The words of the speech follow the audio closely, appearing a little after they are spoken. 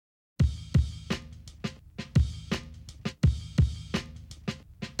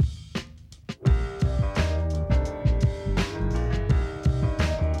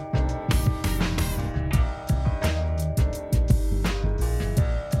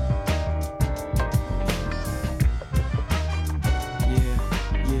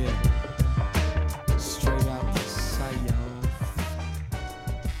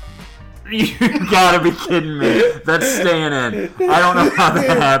You gotta be kidding me. That's staying in. I don't know how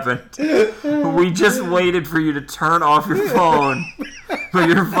that happened. We just waited for you to turn off your phone, but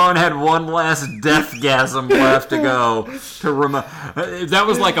your phone had one last deathgasm left to go. That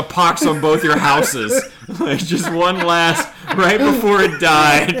was like a pox on both your houses. Like just one last, right before it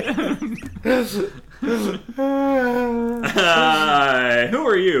died. Who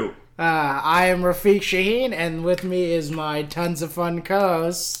are you? I am Rafiq Shaheen, and with me is my tons of fun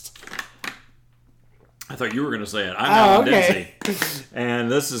co-host. I thought you were going to say it. I'm Alan okay. Dempsey.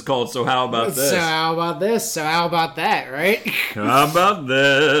 And this is called So How About This? So how about this? So how about that, right? How about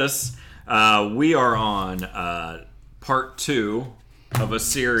this? We are on part 2 of a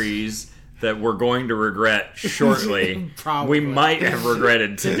series that we're going to regret shortly. Probably. We might have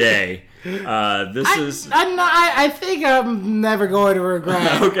regretted today. I think I'm never going to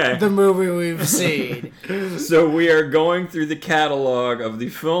regret Okay. the movie we've seen. So we are going through the catalog of the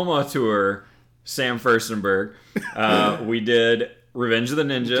film auteur, Sam Furstenberg. We did Revenge of the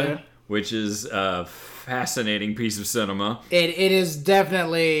Ninja, which is a fascinating piece of cinema. It is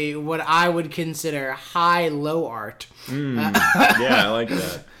definitely what I would consider high-low art. Yeah, I like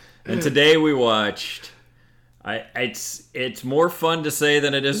that. And today we watched... It's more fun to say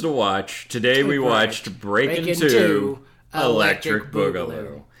than it is to watch. Today we watched Breakin' 2 Electric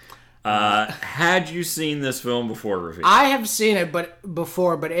Boogaloo. Had you seen this film before, Rafiq? I have seen it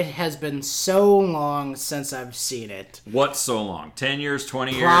before, but it has been so long since I've seen it. What's so long? 10 years,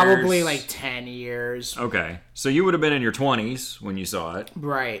 20 years? Probably like 10 years. Okay. So you would have been in your 20s when you saw it.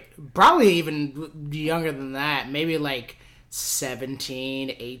 Right. Probably even younger than that. Maybe like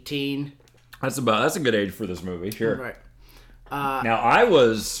 17, 18. That's a good age for this movie, sure. Right. Now,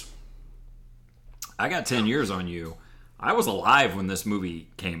 I got 10 years on you. I was alive when this movie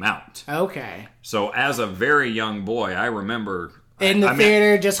came out. Okay. So as a very young boy, I remember... In the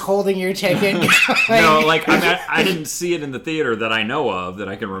theater, just holding your ticket? No, I didn't see it in the theater that I know of, that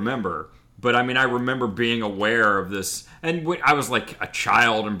I can remember. But, I remember being aware of this. And I was, like, a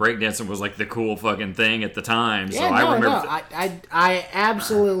child, and breakdancing was, like, the cool fucking thing at the time. So I remember... I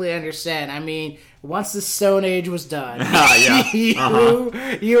absolutely understand. Once the Stone Age was done,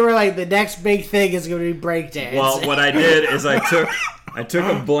 you were like, the next big thing is going to be breakdance. Well, what I did is I took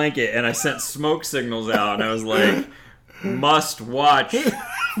a blanket, and I sent smoke signals out, and I was like, must watch...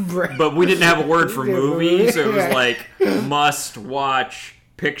 But we didn't have a word for movie, so it was like, must watch...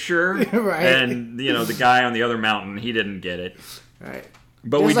 picture, right. And the guy on the other mountain, he didn't get it, right?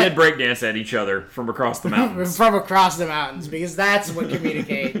 But we did breakdance at each other from across the mountains. From across the mountains, because that's what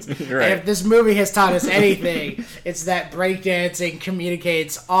communicates. Right. And if this movie has taught us anything, it's that breakdancing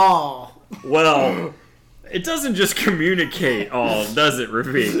communicates all. Well, it doesn't just communicate all, does it,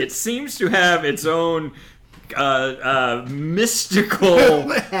 Rafiq? It seems to have its own mystical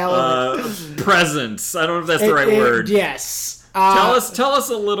presence. I don't know if that's the right word. Yes. Tell us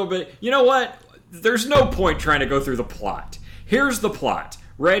a little bit. You know what? There's no point trying to go through the plot. Here's the plot.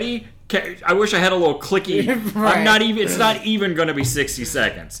 Ready? I wish I had a little clicky. Right. It's not even going to be 60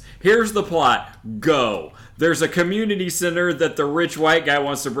 seconds. Here's the plot. Go. There's a community center that the rich white guy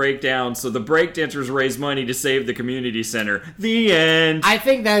wants to break down, so the breakdancers raise money to save the community center. The end. I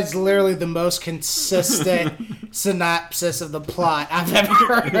think that's literally the most consistent synopsis of the plot I've ever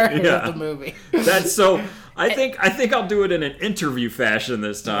heard of the movie. That's so... I think I'll do it in an interview fashion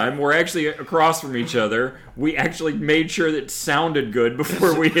this time. We're actually across from each other. We actually made sure that it sounded good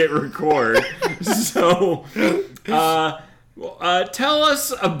before we hit record. So, tell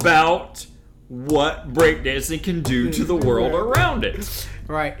us about what breakdancing can do to the world around it.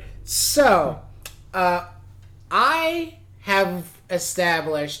 Right. So, I have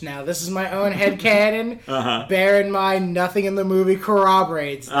established, now this is my own headcanon. Bear in mind, nothing in the movie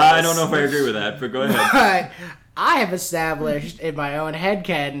corroborates this. I don't know if I agree with that, but go ahead. But I have established in my own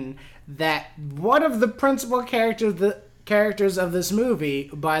headcanon that one of the principal characters of this movie,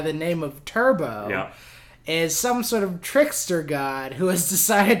 by the name of Turbo, is some sort of trickster god who has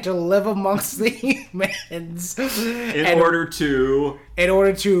decided to live amongst the humans in order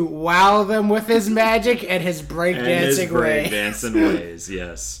to wow them with his magic and his breakdancing ways.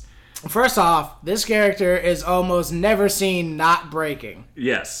 Yes. First off, this character is almost never seen not breaking.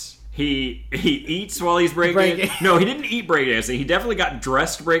 Yes. He eats while he's breakdancing. No, he didn't eat breakdancing. He definitely got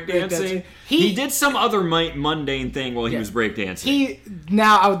dressed breakdancing. He did some other mundane thing while he was breakdancing.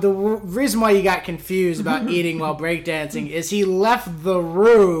 The reason why you got confused about eating while breakdancing is he left the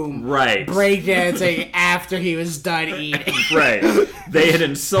room breakdancing after he was done eating. Right. They had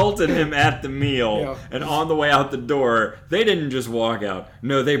insulted him at the meal, and on the way out the door, they didn't just walk out.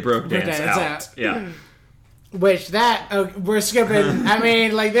 No, they broke dance out. Yeah. Which we're skipping. I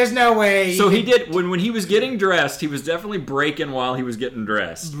mean, like, there's no way. So he did when he was getting dressed. He was definitely breaking while he was getting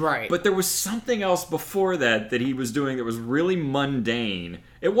dressed. Right. But there was something else before that he was doing that was really mundane.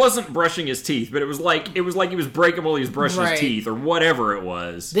 It wasn't brushing his teeth, but it was like he was breaking while he was brushing his teeth or whatever it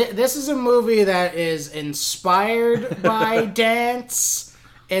was. This is a movie that is inspired by dance,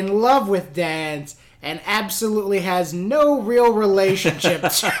 in love with dance, and absolutely has no real relationship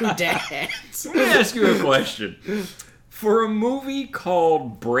to dance. Let me ask you a question. For a movie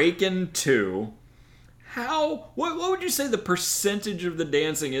called Breakin' 2, what would you say the percentage of the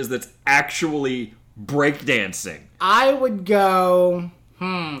dancing is that's actually breakdancing? I would go...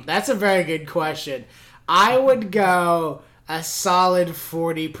 that's a very good question. I would go a solid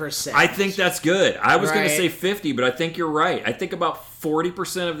 40%. I think that's good. I was going to say 50, but I think you're right. I think about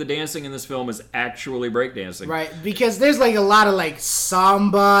 40% of the dancing in this film is actually breakdancing. Right, because there's like a lot of like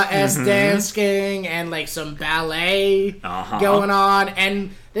samba-esque dancing and like some ballet going on, and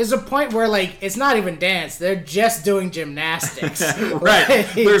there's a point where like it's not even dance, they're just doing gymnastics. Right.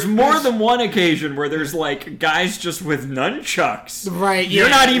 Like, there's more than one occasion where there's like guys just with nunchucks. Right, You're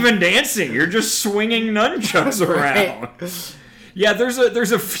not even dancing, you're just swinging nunchucks around. Right. Yeah, there's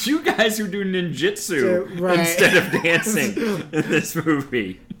a few guys who do ninjutsu instead of dancing in this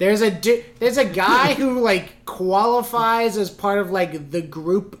movie. There's a guy who like qualifies as part of like the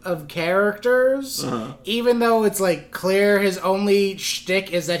group of characters, even though it's like clear his only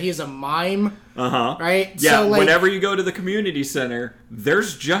shtick is that he's a mime. Right? Yeah, so, like, whenever you go to the community center,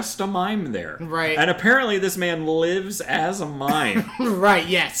 there's just a mime there. Right. And apparently this man lives as a mime. Right,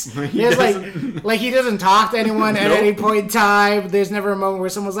 yes. Like he doesn't talk to anyone at any point in time. There's never a moment where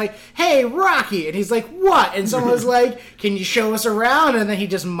someone's like, "Hey, Rocky," and he's like, "What?" And someone's like, "Can you show us around?" And then he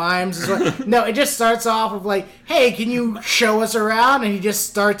just mimes his way. No, it just starts off of like, "Hey, can you show us around?" And he just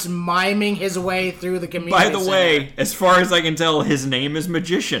starts miming his way through the community center. By the way, as far as I can tell, his name is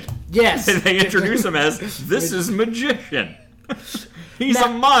Magician. Yes. They introduce him as, "This is Magician." He's a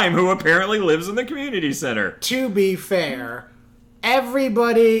mime who apparently lives in the community center. To be fair,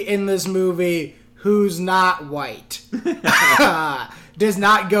 everybody in this movie who's not white does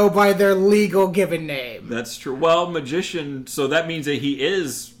not go by their legal given name. That's true. Well, Magician, so that means that he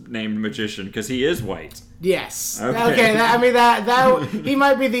is named Magician because he is white. Yes. Okay. That he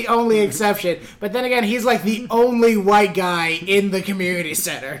might be the only exception, but then again, he's like the only white guy in the community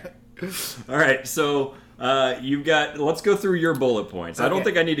center. All right, so you've got. Let's go through your bullet points. Okay. I don't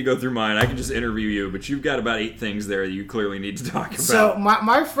think I need to go through mine. I can just interview you, but you've got about 8 things there that you clearly need to talk about. So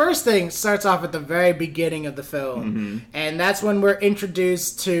my first thing starts off at the very beginning of the film, and that's when we're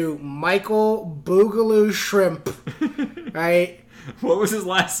introduced to Michael Boogaloo Shrimp, right? What was his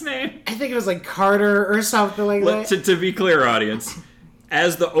last name? I think it was like Carter or something like that. To be clear, audience,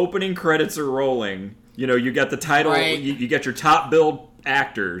 as the opening credits are rolling, you got the title, you get your top billed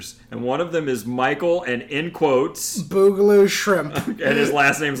actors, and one of them is Michael, and in quotes, Boogaloo Shrimp. And his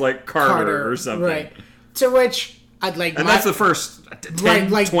last name's like Carter or something. Right. To which I'd like... And that's the first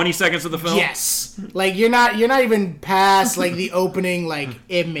 20 seconds of the film? Yes. Like, you're not even past, like, the opening, like,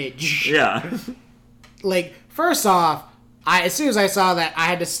 image. Yeah. Like, first off, as soon as I saw that, I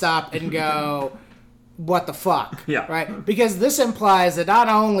had to stop and go, what the fuck? Yeah. Right? Because this implies that not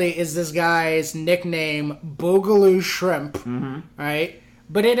only is this guy's nickname Boogaloo Shrimp, right?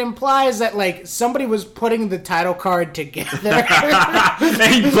 But it implies that, like, somebody was putting the title card together.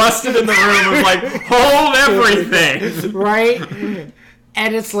 And he busted in the room and was like, hold everything! Right?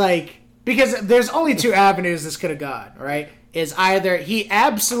 And it's like, because there's only 2 avenues this could have gone, right? Is either he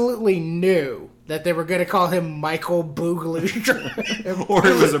absolutely knew that they were going to call him Michael Boogaloo Shrimp. Or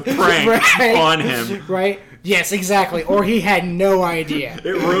it was a prank on him. Right? Yes, exactly. Or he had no idea. It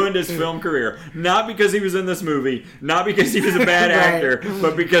ruined his film career. Not because he was in this movie, not because he was a bad actor,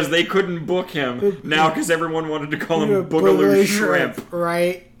 but because they couldn't book him now because everyone wanted to call him Boogaloo Shrimp.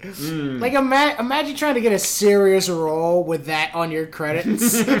 Right? Like, imagine trying to get a serious role with that on your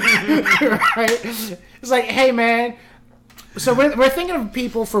credits. Right? It's like, hey, man... So we're thinking of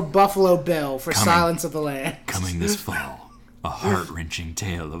people for Buffalo Bill for Silence of the Lambs. Coming this fall, a heart-wrenching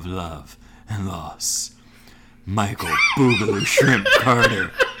tale of love and loss. Michael Boogaloo Shrimp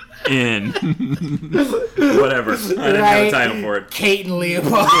Carter in whatever. I didn't have a title for it. Kate and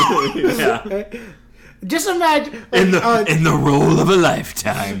Leopold. Yeah. Just imagine in the role of a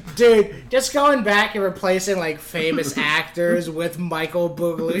lifetime, dude. Just going back and replacing like famous actors with Michael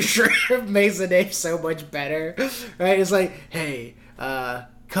Boogaloo Shrimp makes the name so much better, right? It's like, hey,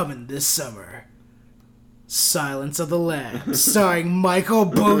 coming this summer, Silence of the Lambs, starring Michael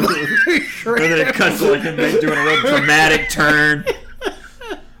Boogaloo Shrimp. And then it cuts like him doing a real dramatic turn.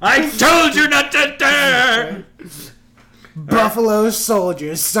 I told you not to turn. Buffalo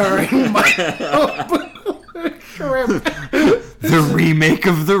Soldiers, starring Michael Shrimp. The remake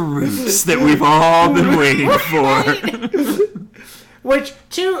of The Roots that we've all been waiting for. Which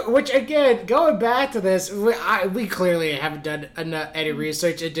again, going back to this, we clearly haven't done any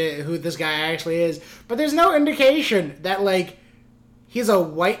research into who this guy actually is, but there's no indication that, like, he's a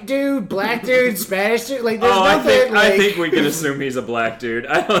white dude, black dude, Spanish dude. Like, there's nothing. I think we can assume he's a black dude.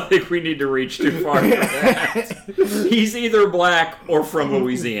 I don't think we need to reach too far for that. He's either black or from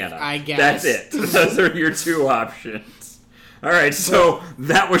Louisiana. I guess. That's it. Those are your two options. All right, so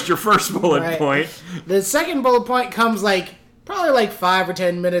that was your first bullet point. The second bullet point comes, probably 5 or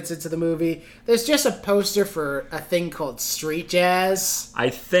 10 minutes into the movie. There's just a poster for a thing called Street Jazz. I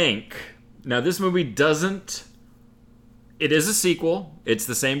think. Now, this movie doesn't... It is a sequel. It's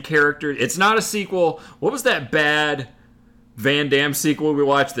the same character. It's not a sequel. What was that bad Van Damme sequel we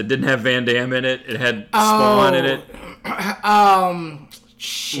watched that didn't have Van Damme in it? It had Spawn in it.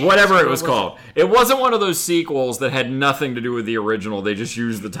 Whatever it was called. It wasn't one of those sequels that had nothing to do with the original. They just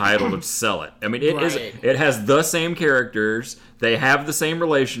used the title to sell it. I mean, it has the same characters. They have the same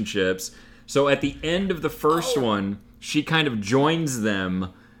relationships. So at the end of the first one, she kind of joins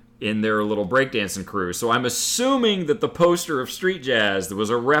them in their little breakdancing crew. So I'm assuming that the poster of Street Jazz was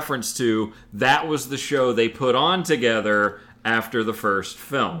a reference to that was the show they put on together after the first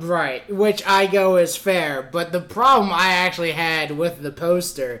film. Right, which I go is fair. But the problem I actually had with the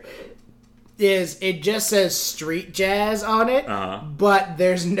poster is it just says Street Jazz on it, but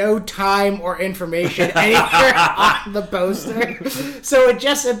there's no time or information anywhere on the poster. So it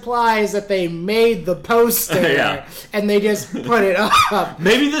just implies that they made the poster and they just put it up.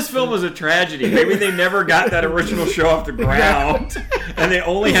 Maybe this film was a tragedy. Maybe they never got that original show off the ground and they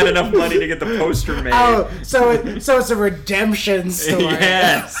only had enough money to get the poster made. Oh, so it's a redemption story.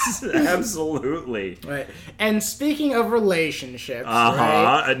 Yes, absolutely. Right. And speaking of relationships,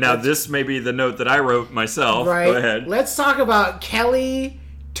 right? Now this may be the note that I wrote myself. Right. Go ahead. Let's talk about Kelly,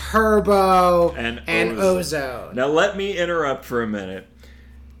 Turbo, and Ozone. Now let me interrupt for a minute.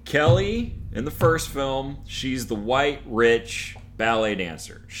 Kelly, in the first film, she's the white, rich ballet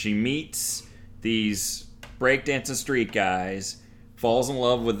dancer. She meets these breakdancing street guys, falls in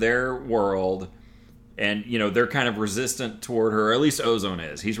love with their world, and, they're kind of resistant toward her. Or at least Ozone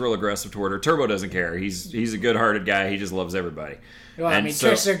is. He's real aggressive toward her. Turbo doesn't care. He's a good-hearted guy. He just loves everybody. Well,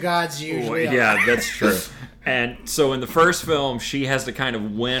 tricks are gods usually. Yeah, that's true. And so in the first film, she has to kind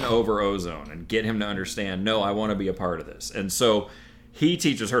of win over Ozone and get him to understand, no, I want to be a part of this. And so he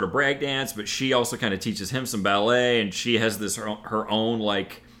teaches her to breakdance, but she also kind of teaches him some ballet, and she has this her own,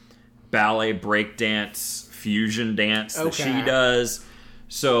 ballet breakdance fusion dance that she does.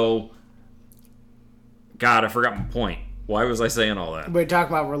 So... God, I forgot my point. Why was I saying all that? We're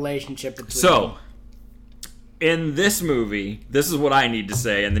talking about relationship between So, in this movie, this is what I need to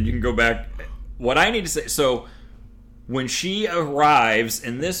say, and then you can go back. What I need to say, so, when she arrives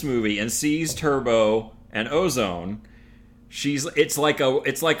in this movie and sees Turbo and Ozone, it's like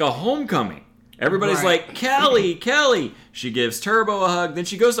a homecoming. Everybody's like, Kelly. She gives Turbo a hug, then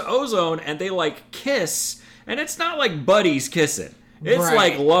she goes to Ozone, and they, kiss, and it's not like buddies kissing. It's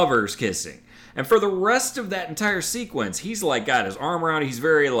like lovers kissing. And for the rest of that entire sequence, he's got his arm around her. He's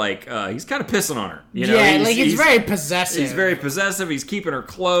very he's kind of pissing on her. He's very possessive. He's very possessive. He's keeping her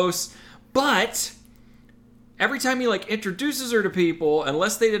close. But every time he introduces her to people,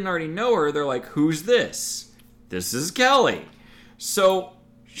 unless they didn't already know her, they're like, "Who's this? This is Kelly." So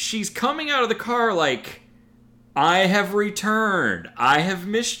she's coming out of the car "I have returned. I have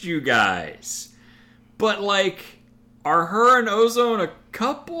missed you guys." But are her and Ozone a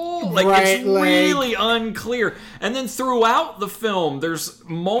couple? It's really unclear. And then throughout the film, there's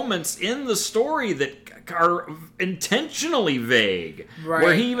moments in the story that are intentionally vague. Right.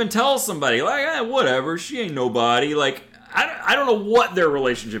 Where he even tells somebody, whatever, she ain't nobody. I don't know what their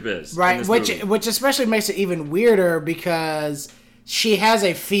relationship is. Right, which especially makes it even weirder because she has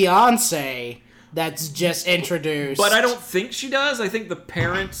a fiancé that's just introduced. But I don't think she does. I think the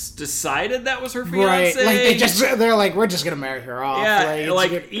parents decided that was her fiancé. Right, they're like, we're just gonna marry her off.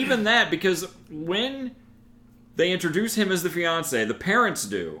 Yeah, even that, because when they introduce him as the fiancé, the parents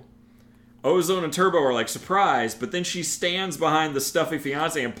do. Ozone and Turbo are surprised, but then she stands behind the stuffy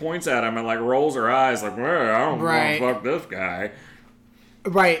fiancé and points at him and rolls her eyes well, I don't want to fuck this guy.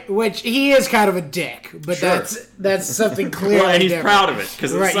 Right, which he is kind of a dick, but that's something clear. And he's proud of it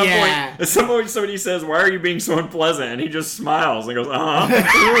because at some point somebody says, "Why are you being so unpleasant?" and he just smiles and goes,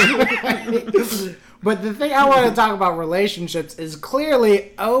 But the thing I want to talk about relationships is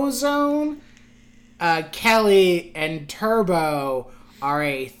clearly Ozone, Kelly, and Turbo are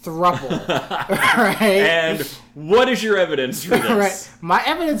a throuple. Right? And what is your evidence for this? Right. My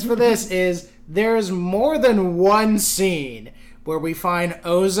evidence for this is there's more than one scene where we find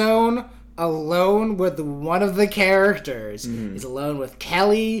Ozone alone with one of the characters. Mm-hmm. He's alone with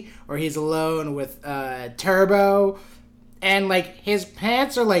Kelly, or he's alone with Turbo, and like his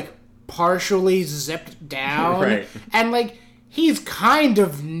pants are like partially zipped down, right. and like he's kind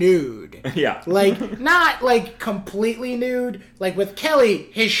of nude. Yeah. Like, not like completely nude. Like with Kelly,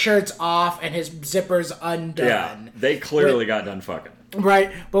 his shirt's off and his zipper's undone. Yeah, they clearly got done fucking.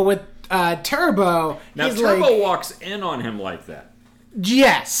 Right, but with Turbo, now he's Turbo like, walks in on him like that.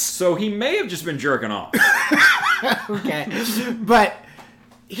 Yes. So he may have just been jerking off. Okay. But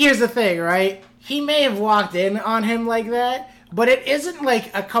here's the thing, right? He may have walked in on him like that, but it isn't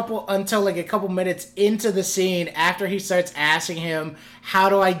like until a couple minutes into the scene after he starts asking him, how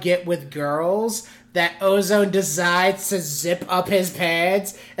do I get with girls, that Ozone decides to zip up his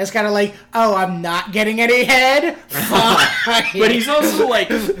pants. It's kind of like, oh, I'm not getting any head? Fine. But he's also, like,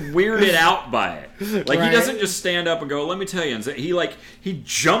 weirded out by it. Like, right. He doesn't just stand up and go, let me tell you. And so he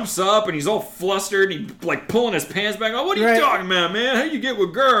jumps up and he's all flustered and he's, like, pulling his pants back. Oh, what are you talking about, man? How you get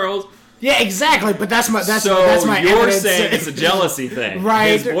with girls? Yeah, exactly, but that's my you're evidence. saying it's a jealousy thing.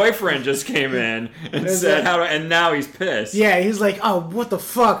 Right. His boyfriend just came in and said, and now he's pissed. Yeah, he's like, oh, what the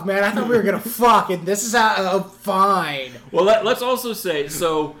fuck, man? I thought we were gonna fuck, and this is how, fine. Well, let's also say,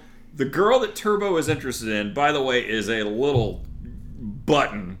 so the girl that Turbo is interested in, by the way, is a little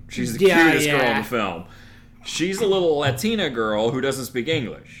button. She's the cutest girl in the film. She's a little Latina girl who doesn't speak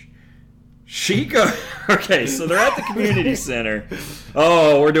English. Okay, so they're at the community center.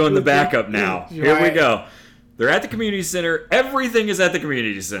 Oh, we're doing the backup now. Here we go. They're at the community center. Everything is at the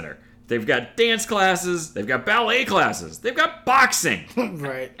community center. They've got dance classes. They've got ballet classes. They've got boxing.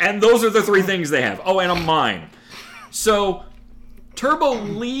 Right. And those are the three things they have. Oh, and a mime. So Turbo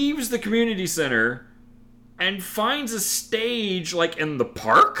leaves the community center and finds a stage, like, in the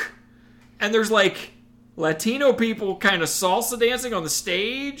park. And there's, like, Latino people kind of salsa dancing on the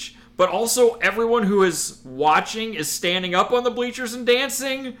stage. But also everyone who is watching is standing up on the bleachers and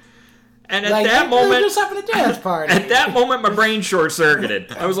dancing. And at that moment, just having a dance party. At that moment, my brain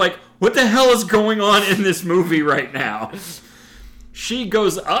short-circuited. I was like, what the hell is going on in this movie right now? She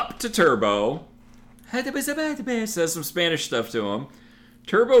goes up to Turbo, says some Spanish stuff to him.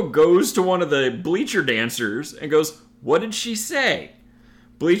 Turbo goes to one of the bleacher dancers and goes, what did she say?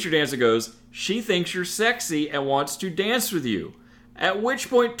 Bleacher dancer goes, she thinks you're sexy and wants to dance with you. At which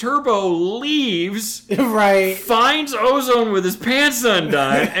point Turbo leaves, right? Finds Ozone with his pants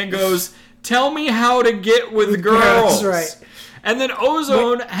undone, and goes, tell me how to get with girls. That's right. And then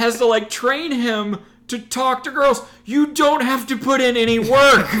Ozone has to, like, train him to talk to girls. You don't have to put in any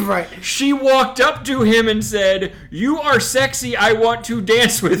work. Right. She walked up to him and said, you are sexy, I want to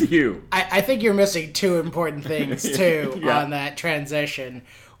dance with you. I think you're missing two important things, too, on that transition.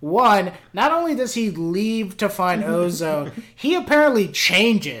 One, not only does he leave to find Ozone, he apparently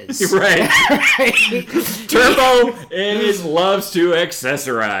changes. Right. Turbo loves to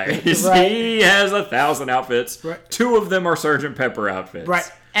accessorize. Right. He has 1,000 outfits. Right. 2 of them are Sgt. Pepper outfits.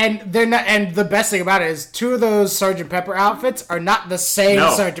 Right. And they're not. And the best thing about it is 2 of those Sgt. Pepper outfits are not the same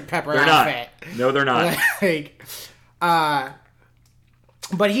Sgt. Pepper outfit. Not. No, they're not.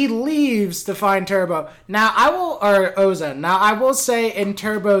 But he leaves to find Turbo. Ozone. Now, I will say in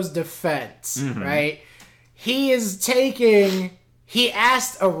Turbo's defense, right? He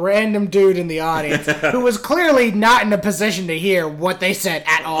asked a random dude in the audience who was clearly not in a position to hear what they said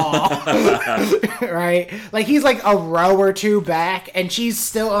at all. Right? Like, he's like a row or 2 back, and she's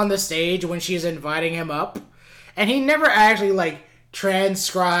still on the stage when she's inviting him up. And he never actually, like,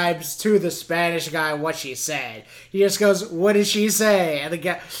 transcribes to the Spanish guy what she said. He just goes, what did she say? And the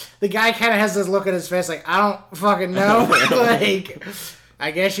guy kind of has this look on his face like, I don't fucking know. Like,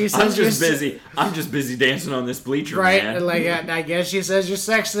 I guess she says I'm just busy dancing on this bleacher, right? Man. Like, I guess she says you're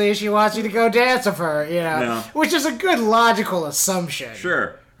sexy. She wants you to go dance with her, which is a good logical assumption.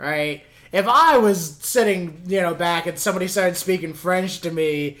 Sure. Right? If I was sitting, back and somebody started speaking French to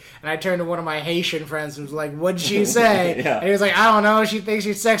me, and I turned to one of my Haitian friends and was like, what'd she say? And he was like, I don't know, she thinks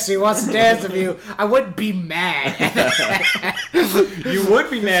she's sexy, wants to dance with you. I wouldn't be mad. You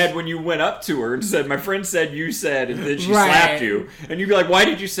would be mad when you went up to her and said, my friend said you said, and then she slapped you. And you'd be like, why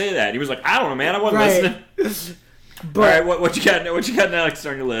did you say that? And he was like, I don't know, man, I wasn't listening. But, all right, what you got next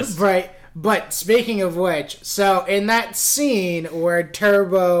on your list? Right, but speaking of which, so in that scene where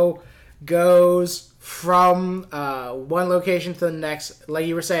Turbo goes from one location to the next, like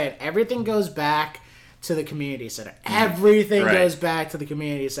you were saying, everything goes back to the community center. Everything goes back to the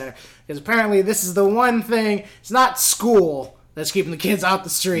community center. Because apparently this is the one thing, it's not school, that's keeping the kids out the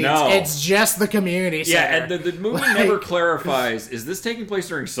streets. No. It's just the community center. Yeah, and the movie never clarifies, is this taking place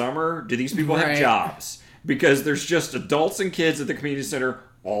during summer? Do these people have jobs? Because there's just adults and kids at the community center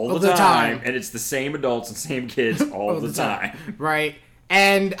all the time, and it's the same adults and same kids all the time. Right.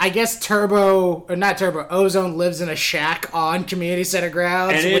 And I guess Ozone lives in a shack on community center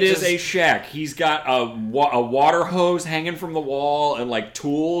grounds. And it is a shack. He's got a water hose hanging from the wall and like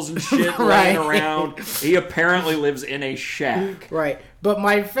tools and shit laying around. He apparently lives in a shack. Right. But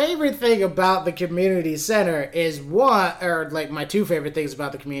my favorite thing about the community center is my two favorite things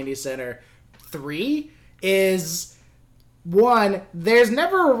about the community center, 3, is... 1, there's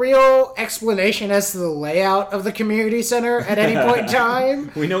never a real explanation as to the layout of the community center at any point in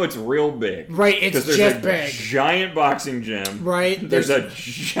time. We know it's real big. Right, it's just big. Giant boxing gym. Right. There's a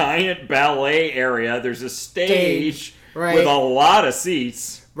giant ballet area. There's a stage with a lot of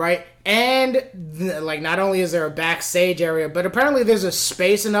seats. Right. And, not only is there a backstage area, but apparently there's a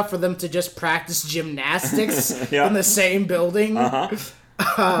space enough for them to just practice gymnastics in the same building.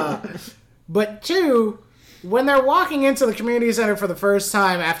 But 2... when they're walking into the community center for the first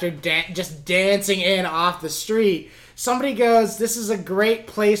time after just dancing in off the street, somebody goes, "This is a great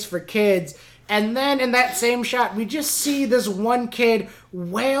place for kids." And then in that same shot, we just see this one kid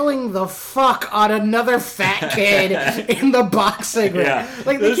wailing the fuck on another fat kid in the boxing ring. Yeah.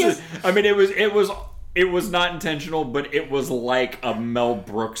 It was not intentional, but it was like a Mel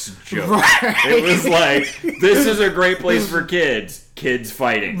Brooks joke. Right. It was like, this is a great place for kids. Kids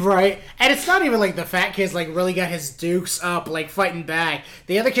fighting. Right. And it's not even like the fat kid's really got his dukes up, fighting back.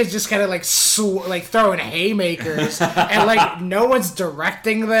 The other kid's just kind of throwing haymakers. And no one's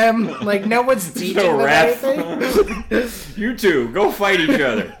directing them. No one's teaching them anything. You two, go fight each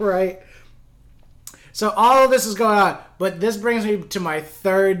other. Right. So all of this is going on, but this brings me to my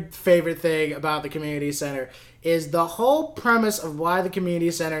third favorite thing about the community center, is the whole premise of why the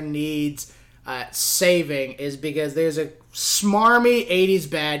community center needs saving is because there's a smarmy 80s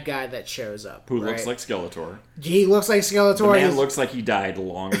bad guy that shows up. Who looks like Skeletor. He looks like Skeletor. The man looks like he died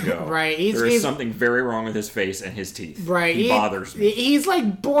long ago. Right. There is something very wrong with his face and his teeth. Right. He bothers me. He's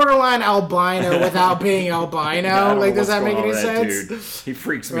borderline albino without being albino. Does that make any sense? Dude. He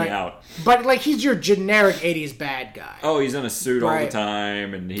freaks me out. But he's your generic 80s bad guy. Oh, he's in a suit all the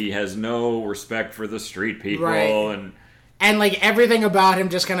time, and he has no respect for the street people. Right. And everything about him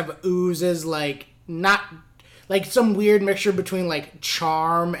just kind of oozes not some weird mixture between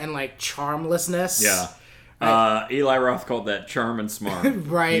charm and charmlessness. Yeah. Right. Eli Roth called that charm and smart.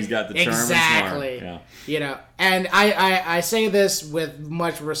 Right. He's got the charm and smart. Yeah. And I say this with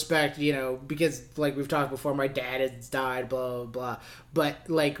much respect, because we've talked before, my dad has died, blah, blah, blah. But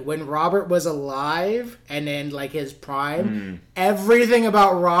when Robert was alive and in his prime, everything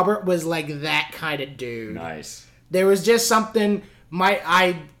about Robert was that kind of dude. Nice. There was just something,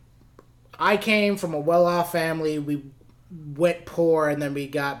 I came from a well-off family. We went poor, and then we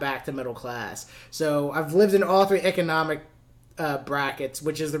got back to middle class. So I've lived in all 3 economic brackets,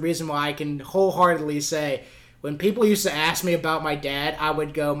 which is the reason why I can wholeheartedly say, when people used to ask me about my dad, I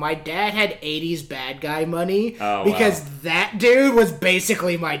would go, my dad had 80s bad guy money, because that dude was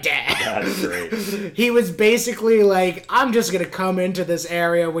basically my dad. That's great. He was basically I'm just going to come into this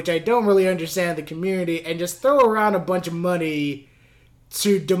area, which I don't really understand the community, and just throw around a bunch of money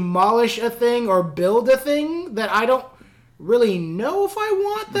to demolish a thing or build a thing that I don't really know if I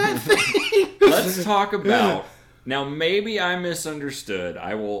want that thing. Let's talk about... Now, maybe I misunderstood.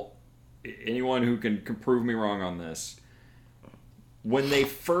 Anyone who can prove me wrong on this. When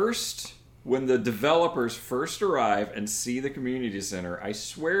the developers first arrive and see the community center, I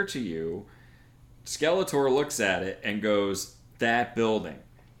swear to you, Skeletor looks at it and goes, "That building."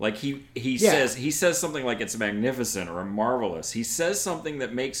 He says something like it's magnificent or marvelous. He says something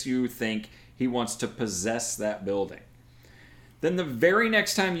that makes you think he wants to possess that building. Then the very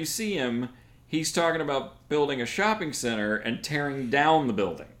next time you see him, he's talking about building a shopping center and tearing down the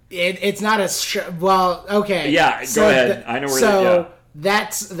building. It's not okay. Yeah, go ahead. I know where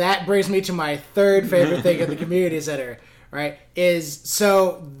that brings me to my third favorite thing at the community center, right?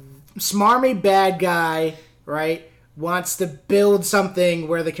 Smarmy bad guy, right, wants to build something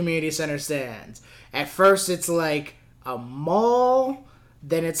where the community center stands. At first it's a mall,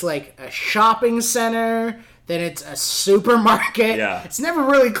 then it's a shopping center, then it's a supermarket. Yeah. It's never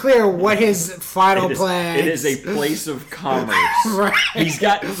really clear what his final plan is. It is a place of commerce. Right. He's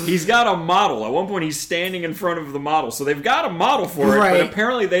got a model. At one point he's standing in front of the model. So they've got a model for it, but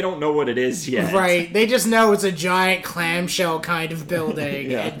apparently they don't know what it is yet. Right. They just know it's a giant clamshell kind of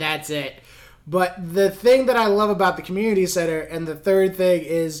building, and that's it. But the thing that I love about the community center, and the third thing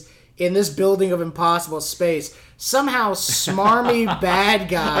is in this building of impossible space, somehow smarmy bad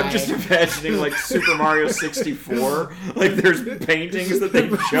guy... I'm just imagining, like, Super Mario 64. Like, there's paintings that they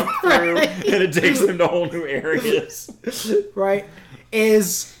jump through, and it takes them to whole new areas. Right.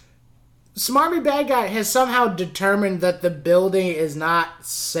 Is... Smarmy bad guy has somehow determined that the building is not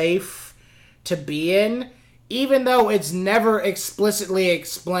safe to be in, even though it's never explicitly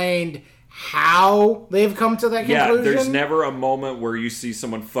explained how they've come to that conclusion. Yeah, there's never a moment where you see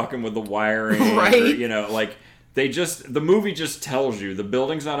someone fucking with the wiring. Right. Or, you know, like, the movie just tells you the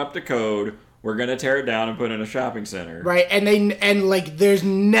building's not up to code. We're gonna tear it down and put in a shopping center. Right, and like, there's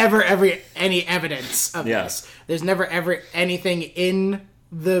never ever any evidence of this. There's never ever anything in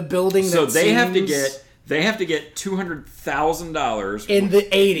the building. So they have to get $200,000 in the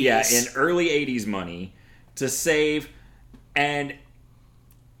 80s. Yeah, in early 80s money to save, and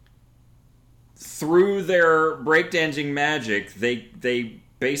through their breakdancing magic, they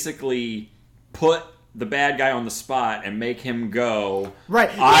basically put the bad guy on the spot and make him go. Right.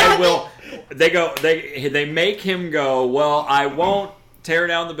 They make him go, well, I won't tear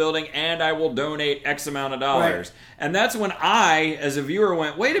down the building, and I will donate X amount of dollars. Right. And that's when I, as a viewer,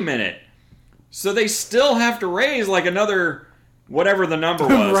 went, wait a minute. So they still have to raise, like, another, whatever the number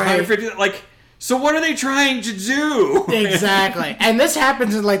was. Right. 150, like, so what are they trying to do? Exactly. And this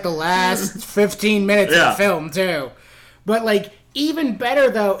happens in, like, the last 15 minutes of the film, too. But, like, even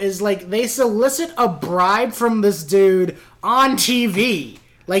better, though, is, like, they solicit a bribe from this dude on TV.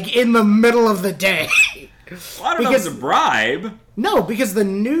 Like, in the middle of the day. Well, I don't know if it's a bribe. No, because the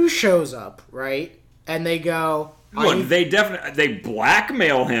news shows up, right? And they go... Look, they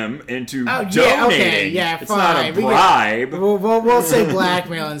blackmail him into donating. Yeah, okay, yeah, it's fine. Not a bribe. We'll say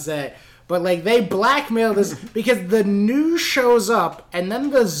blackmail instead. But, like, they blackmail this because the news shows up, and then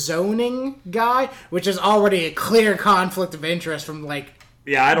the zoning guy, which is already a clear conflict of interest from, like...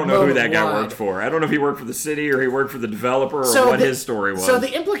 Yeah, I don't know who that guy worked for. I don't know if he worked for the city or he worked for the developer or what his story was. So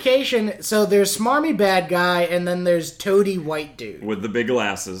the implication... So there's Smarmy Bad Guy, and then there's Toady White Dude. With the big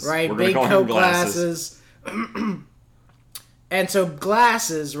glasses. Right, We're big call coat him glasses. And so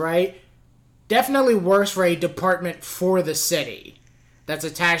Glasses, right, definitely works for a department for the city that's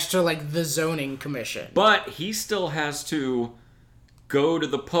attached to, like, the zoning commission. But he still has to go to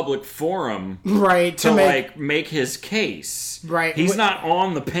the public forum, right, to make his case. Right. He's not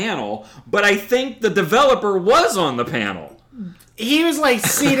on the panel, but I think the developer was on the panel. He was, like,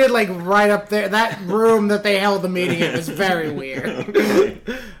 seated, like, right up there. That room that they held the meeting in was very weird.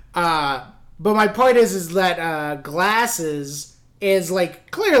 But my point is that Glasses is, like,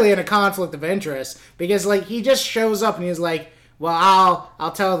 clearly in a conflict of interest because, like, he just shows up and he's like, well,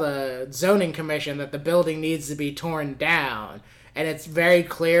 I'll tell the zoning commission that the building needs to be torn down. And it's very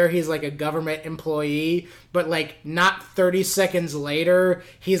clear he's, like, a government employee, but, like, not 30 seconds later,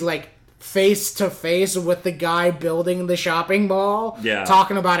 he's, like, face to face with the guy building the shopping mall,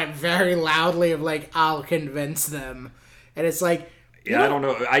 talking about it very loudly of, like, I'll convince them. And it's like... Yeah, I don't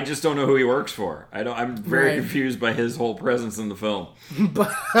know. I just don't know who he works for. I'm very confused by his whole presence in the film.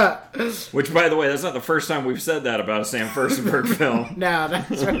 Which, by the way, that's not the first time we've said that about a Sam Furstenberg film. No,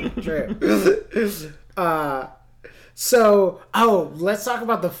 that's not true. Let's talk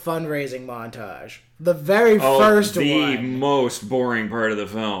about the fundraising montage. The very first one. The most boring part of the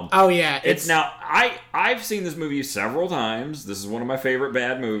film. Oh, yeah. It's now, I've seen this movie several times. This is one of my favorite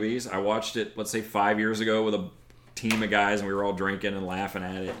bad movies. I watched it, let's say, 5 years ago with a team of guys, and we were all drinking and laughing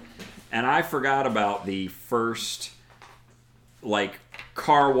at it. And I forgot about the first, like,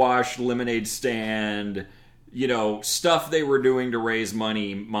 car wash, lemonade stand, you know, stuff they were doing to raise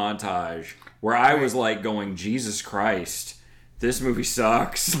money montage, where I was, like, going, Jesus Christ, this movie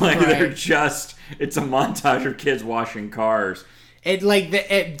sucks. Like, it's a montage of kids washing cars. That's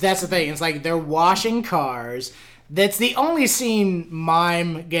the thing. It's like they're washing cars. That's the only scene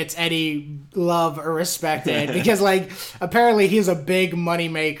Mime gets any love or respect in because, like, apparently he's a big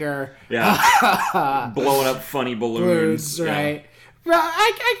moneymaker. Yeah. Blowing up funny balloons. Right. Well,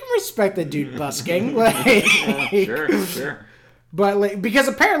 I can respect the dude busking. Like, Sure. But, like, because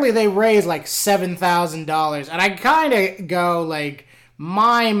apparently they raised, like, $7,000. And I kind of go, like,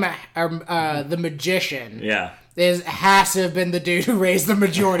 Mime, the magician. Yeah. Has to have been the dude who raised the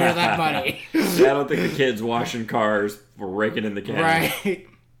majority of that money. Yeah, I don't think the kids washing cars were raking in the can. Right.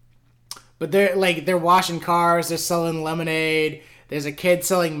 But they're washing cars, they're selling lemonade, there's a kid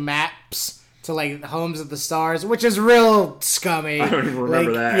selling maps to, like, Homes of the Stars, which is real scummy. I don't even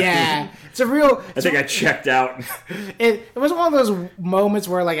remember that. Yeah. It's a real... I think I checked out. It was one of those moments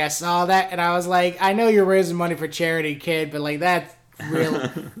where, like, I saw that and I was like, I know you're raising money for charity, kid, but, like, that's real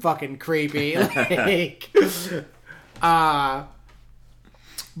fucking creepy. Like,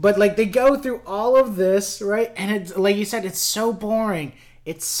 But, like, they go through all of this, right? And it's, like you said, it's so boring.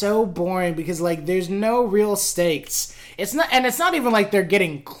 It's so boring because, like, there's no real stakes. It's not even like they're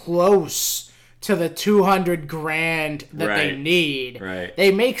getting close to the $200,000 that they need. Right.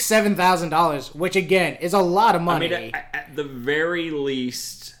 They make $7,000, which, again, is a lot of money. I mean, at the very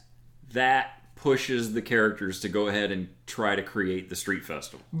least, that pushes the characters to go ahead and try to create the street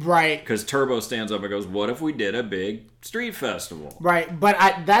festival. Right. Because Turbo stands up and goes, what if we did a big street festival? Right.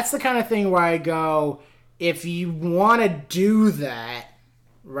 But that's the kind of thing where I go, if you want to do that,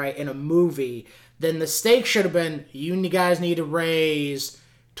 right, in a movie, then the stakes should have been, you guys need to raise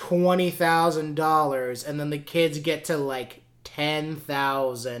 $20,000, and then the kids get to, like,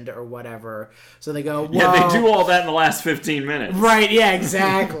 10,000 or whatever. So they go, well, yeah, they do all that in the last 15 minutes. Right, yeah,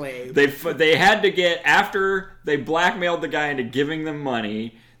 exactly. They had to get, after they blackmailed the guy into giving them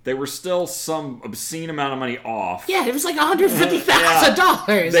money, they were still some obscene amount of money off. Yeah, it was like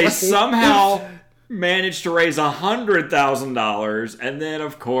 $150,000. They somehow managed to raise $100,000, and then,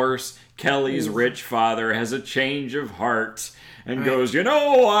 of course, Kelly's rich father has a change of heart and goes,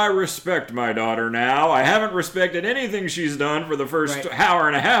 I respect my daughter now. I haven't respected anything she's done for the first hour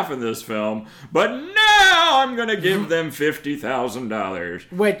and a half in this film, but now I'm going to give them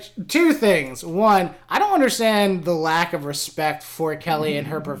 $50,000. Which, two things. One, I don't understand the lack of respect for Kelly and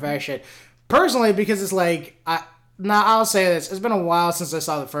her profession. Personally, because it's like, now I'll say this, it's been a while since I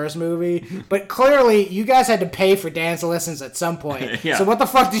saw the first movie, but clearly you guys had to pay for dance lessons at some point. So what the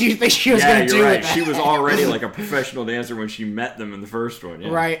fuck did you think she was going to do with that? She was already like a professional dancer when she met them in the first one. Yeah.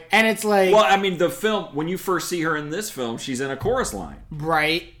 Right, and it's like... Well, I mean, the film, when you first see her in this film, she's in a chorus line.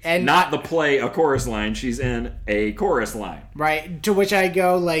 Right, and... Not the play A Chorus Line, she's in a chorus line. Right, to which I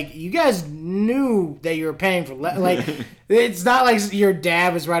go, like, you guys knew that you were paying for... Like, it's not like your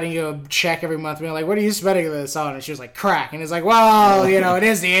dad was writing you a check every month being like, what are you spending this on? And she was like, crack. And it's like, well, it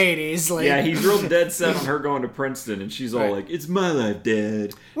is the 80s. Like, yeah, he's real dead set on her going to Princeton, and she's all like, it's my life,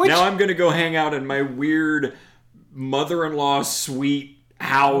 Dad. Now I'm going to go hang out in my weird mother-in-law suite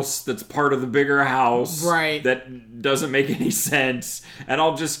house that's part of the bigger house. Right. That doesn't make any sense. And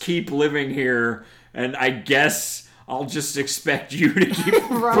I'll just keep living here, and I guess... I'll just expect you to keep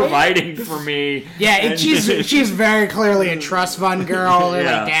providing for me. Yeah, and she's very clearly a trust fund girl, and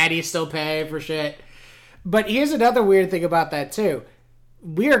like daddy's still paying for shit. But here's another weird thing about that too.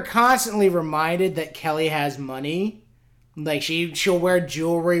 We are constantly reminded that Kelly has money. Like she'll wear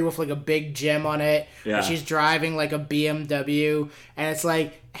jewelry with like a big gem on it. Yeah. And she's driving like a BMW, and it's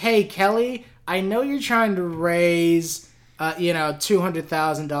like, hey Kelly, I know you're trying to raise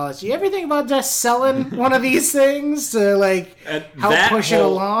 $200,000. Do you ever think about just selling one of these things to like help push it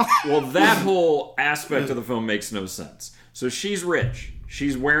along? Well, that whole aspect of the film makes no sense. So she's rich.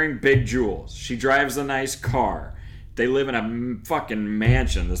 She's wearing big jewels. She drives a nice car. They live in a fucking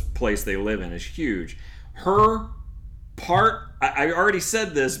mansion. This place they live in is huge. Her part, I already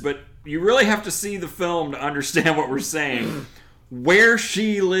said this, but you really have to see the film to understand what we're saying. Where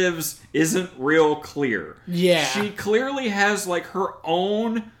she lives isn't real clear. Yeah. She clearly has, like, her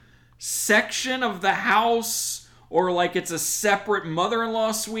own section of the house, or, like, it's a separate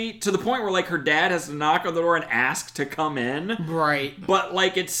mother-in-law suite, to the point where, like, her dad has to knock on the door and ask to come in. Right. But,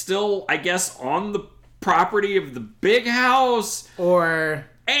 like, it's still, I guess, on the property of the big house.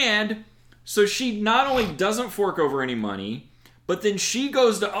 And so she not only doesn't fork over any money, but then she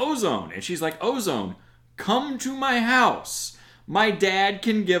goes to Ozone, and she's like, Ozone, come to my house. My dad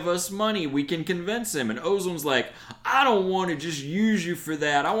can give us money. We can convince him. And Ozone's like, I don't want to just use you for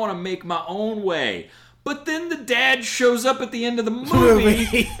that. I want to make my own way. But then the dad shows up at the end of the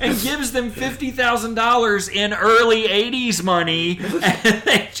movie and gives them $50,000 in early 80s money. And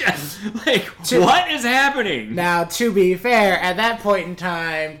they just, like, what is happening? Now, to be fair, at that point in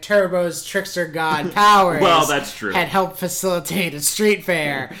time, Turbo's trickster god powers well, that's true. had helped facilitate a street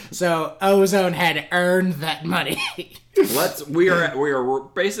fair. So Ozone had earned that money. We are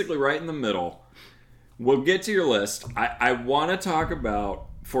basically right in the middle. We'll get to your list. I want to talk about,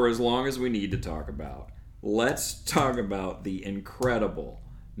 for as long as we need to talk about, let's talk about the incredible,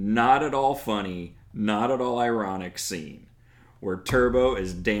 not at all funny, not at all ironic scene where Turbo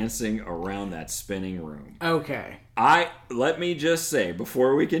is dancing around that spinning room. Okay. Let me just say,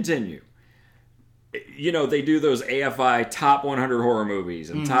 before we continue, they do those AFI top 100 horror movies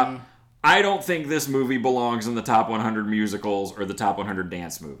and I don't think this movie belongs in the top 100 musicals or the top 100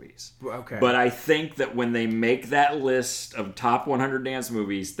 dance movies. Okay. But I think that when they make that list of top 100 dance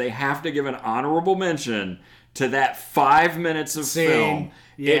movies, they have to give an honorable mention to that 5 minutes of film.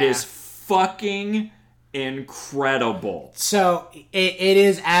 Yeah. It is fucking incredible. So it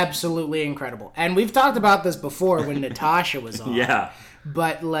is absolutely incredible. And we've talked about this before when Natasha was on. Yeah.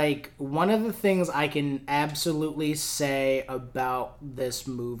 But, like, one of the things I can absolutely say about this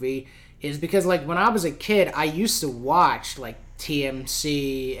movie is because, like, when I was a kid, I used to watch, like,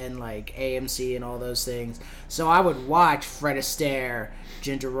 TMC and, like, AMC and all those things. So I would watch Fred Astaire,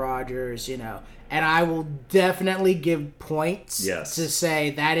 Ginger Rogers, you know, and I will definitely give points to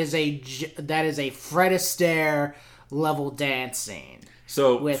say that is a Fred Astaire level dance scene.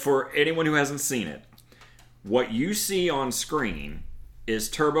 So, for anyone who hasn't seen it, what you see on screen is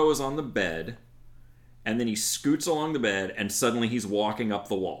Turbo is on the bed, and then he scoots along the bed, and suddenly he's walking up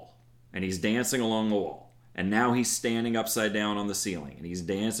the wall, and he's dancing along the wall. And now he's standing upside down on the ceiling, and he's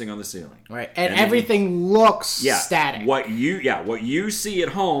dancing on the ceiling. Right, and everything looks static. What you see at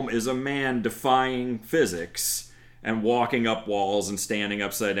home is a man defying physics and walking up walls and standing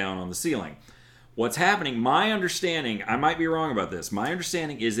upside down on the ceiling. What's happening, my understanding, I might be wrong about this, my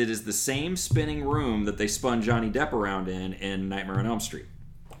understanding is it is the same spinning room that they spun Johnny Depp around in Nightmare on Elm Street.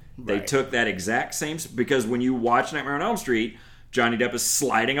 They took that exact same, because when you watch Nightmare on Elm Street, Johnny Depp is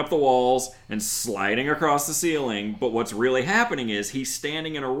sliding up the walls and sliding across the ceiling, but what's really happening is he's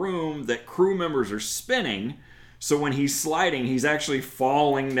standing in a room that crew members are spinning, so when he's sliding, he's actually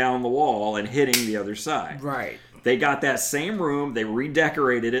falling down the wall and hitting the other side. Right. They got that same room, they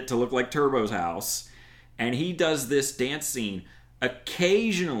redecorated it to look like Turbo's house, and he does this dance scene.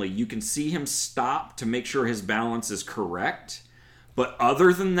 Occasionally, you can see him stop to make sure his balance is correct, but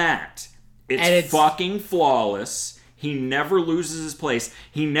other than that, it's fucking flawless. He never loses his place.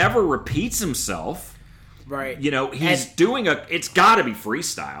 He never repeats himself. Right. You know, he's doing it's gotta be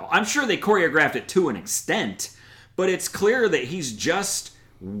freestyle. I'm sure they choreographed it to an extent, but it's clear that he's just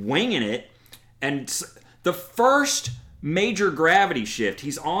winging it. And the first major gravity shift,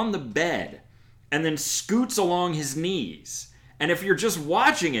 he's on the bed and then scoots along his knees. And if you're just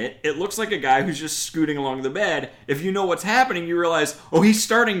watching it, it looks like a guy who's just scooting along the bed. If you know what's happening, you realize, oh, he's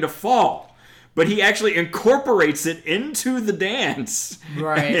starting to fall. But he actually incorporates it into the dance.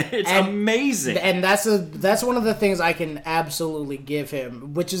 Right. It's amazing. And that's one of the things I can absolutely give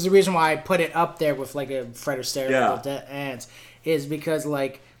him, which is the reason why I put it up there with like a Fred Astaire dance, is because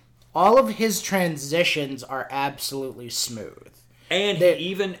like all of his transitions are absolutely smooth. And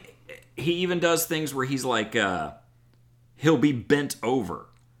he even does things where he's like he'll be bent over.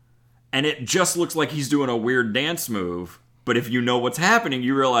 And it just looks like he's doing a weird dance move. But if you know what's happening,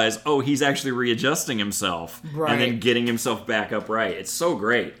 you realize, oh, he's actually readjusting himself and then getting himself back upright. It's so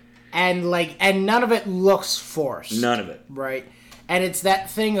great. And none of it looks forced. None of it. Right. And it's that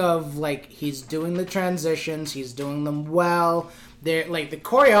thing of like he's doing the transitions, he's doing them well. They're like the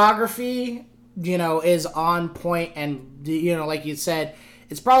choreography, you know, is on point, and you know, like you said,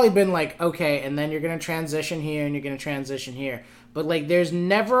 it's probably been like, okay, and then you're gonna transition here and you're gonna transition here. But, like, there's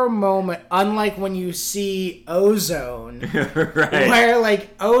never a moment, unlike when you see Ozone, where, like,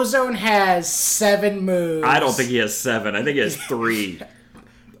 Ozone has 7 moves. I don't think he has 7. I think he has 3.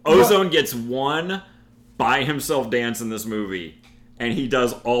 Ozone gets 1 by himself dance in this movie, and he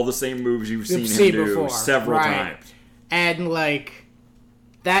does all the same moves you've seen him do before. Several times. And, like,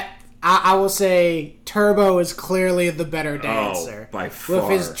 that... I will say Turbo is clearly the better dancer. Oh, by far. With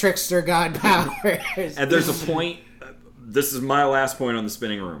his trickster god powers. And there's a point... This is my last point on the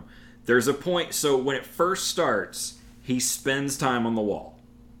spinning room. There's a point, so when it first starts, he spends time on the wall.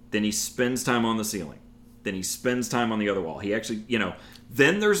 Then he spends time on the ceiling. Then he spends time on the other wall. He actually, you know,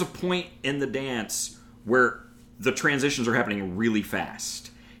 then there's a point in the dance where the transitions are happening really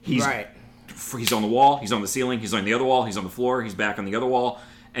fast. He's on the wall, he's on the ceiling, he's on the other wall, he's on the floor, he's back on the other wall.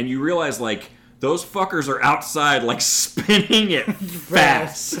 And you realize, like, those fuckers are outside, like, spinning it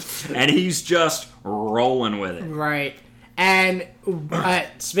fast. And he's just rolling with it. Right. And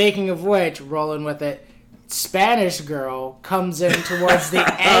speaking of which, rolling with it, Spanish girl comes in towards the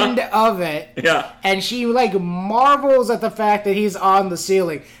end of it. Yeah. And she, like, marvels at the fact that he's on the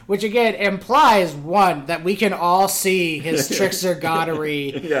ceiling. Which, again, implies, one, that we can all see his trickster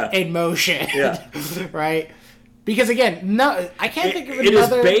goddery in motion. Yeah. Right? Because, again, no, I can't think of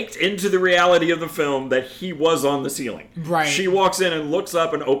another... It is baked into the reality of the film that he was on the ceiling. Right. She walks in and looks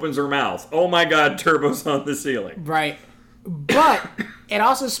up and opens her mouth. Oh my god, Turbo's on the ceiling. Right. But it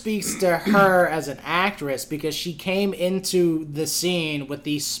also speaks to her as an actress because she came into the scene with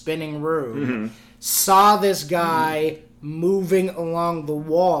the spinning room, saw this guy moving along the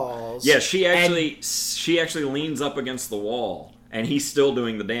walls. Yeah, she actually leans up against the wall, and he's still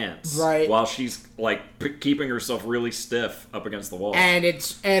doing the dance, right? While she's like keeping herself really stiff up against the wall. And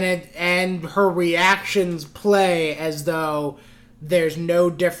and her reactions play as though there's no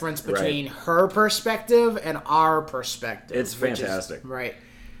difference between her perspective and our perspective. It's fantastic. Right.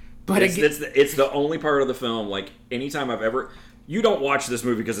 But it's the only part of the film, like, anytime I've ever... You don't watch this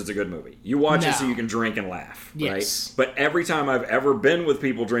movie because it's a good movie. You watch it so you can drink and laugh, right? But every time I've ever been with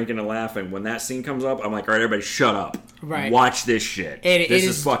people drinking and laughing, when that scene comes up, I'm like, all right, everybody shut up. Right. Watch this shit. This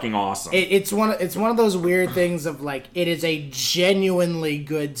is fucking awesome. It's one of those weird things of, like, it is a genuinely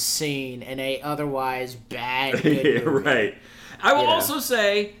good scene and a otherwise bad good movie. Right. I will also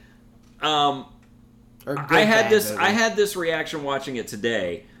say, I had this reaction watching it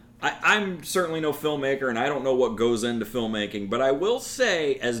today. I'm certainly no filmmaker, and I don't know what goes into filmmaking, but I will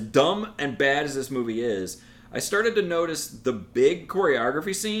say, as dumb and bad as this movie is, I started to notice the big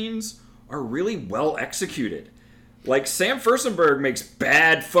choreography scenes are really well executed. Like, Sam Furstenberg makes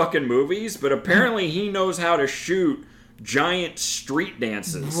bad fucking movies, but apparently he knows how to shoot giant street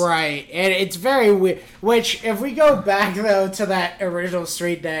dances. Right, and it's very weird. Which, if we go back, though, to that original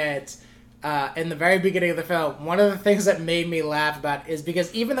street dance... in the very beginning of the film, one of the things that made me laugh about is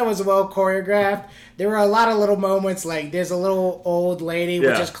because even though it was well choreographed, there were a lot of little moments, like there's a little old lady,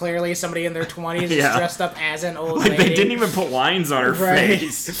 which is clearly somebody in their 20s is dressed up as an old lady. They didn't even put lines on her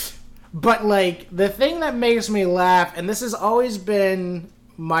face. But, like, the thing that makes me laugh, and this has always been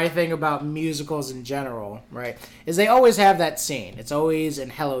my thing about musicals in general, right, is they always have that scene. It's always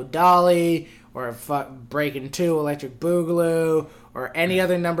in Hello, Dolly, or Breakin' 2, Electric Boogaloo, or any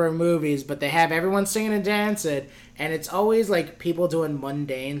other number of movies, but they have everyone singing and dancing, and it's always like people doing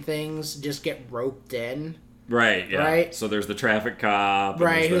mundane things just get roped in. Right, yeah. Right? So there's the traffic cop.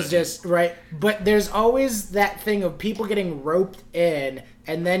 Right, who's just, right. But there's always that thing of people getting roped in,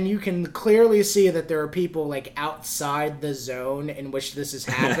 and then you can clearly see that there are people, like, outside the zone in which this is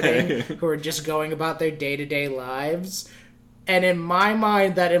happening, who are just going about their day-to-day lives. And in my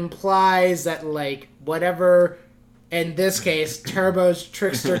mind, that implies that, like, whatever... In this case, Turbo's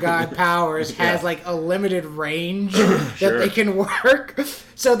trickster god powers has, like, a limited range that they can work.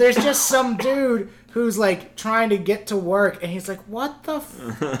 So there's just some dude who's, like, trying to get to work, and he's like, what the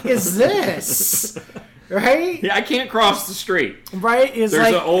fuck is this? Right? Yeah, I can't cross the street. Right? There's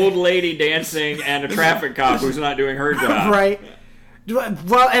an old lady dancing and a traffic cop who's not doing her job. Right.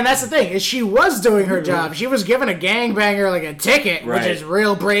 Well, and that's the thing, is she was doing her job. She was giving a gangbanger, like, a ticket, which is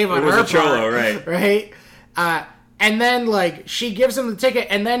real brave on her part. It was a cholo, right. Right? And then, like, she gives him the ticket,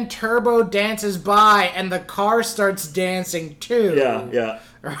 and then Turbo dances by, and the car starts dancing, too. Yeah.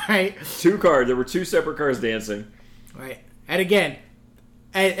 Right? Two cars. There were two separate cars dancing. Right. And again,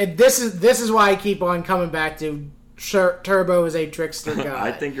 and this is why I keep on coming back to Turbo is a trickster god.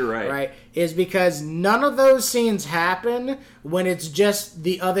 I think you're right. Right? Is because none of those scenes happen when it's just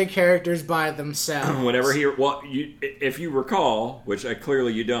the other characters by themselves. Whenever if you recall, which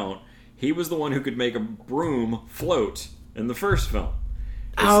clearly you don't, he was the one who could make a broom float in the first film.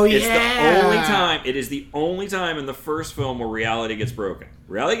 It's the only time in the first film where reality gets broken.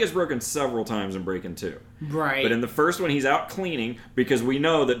 Reality gets broken several times in Breakin' 2. Right. But in the first one, he's out cleaning because we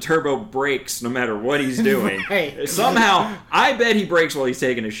know that Turbo breaks no matter what he's doing. Right. Somehow, I bet he breaks while he's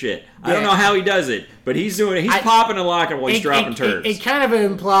taking a shit. I don't know how he does it, but he's doing it. He's popping and locking while he's dropping turds. It kind of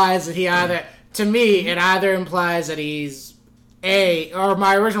implies that he either implies that he's or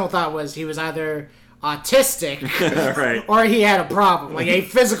my original thought was he was either autistic right. or he had a problem, like a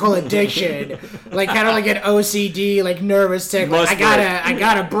physical addiction, like kind of like an OCD, like nervous tick. Like, I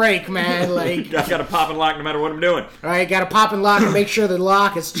gotta break, man. Like I gotta pop and lock no matter what I'm doing. All right, gotta pop and lock and make sure the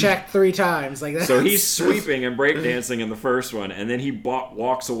lock is checked 3 times. Like that. So he's sweeping and breakdancing in the first one, and then he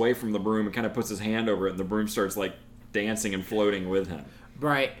walks away from the broom and kind of puts his hand over it, and the broom starts like dancing and floating with him.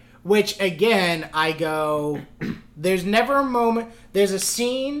 Right. Which, again, I go, there's never a moment, there's a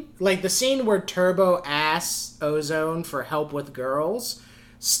scene, like the scene where Turbo asks Ozone for help with girls,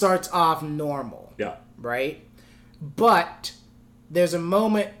 starts off normal. Yeah. Right? But there's a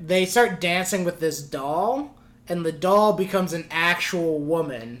moment, they start dancing with this doll, and the doll becomes an actual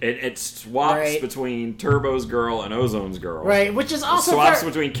woman. It swaps between Turbo's girl and Ozone's girl. Right, which is also... It swaps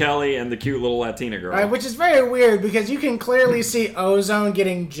between Kelly and the cute little Latina girl. Right, which is very weird, because you can clearly see Ozone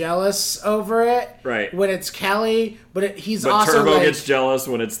getting jealous over it. Right. When it's Kelly, but he's but also Turbo like... gets jealous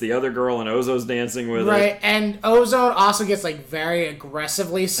when it's the other girl and Ozone's dancing with it. Right, and Ozone also gets, like, very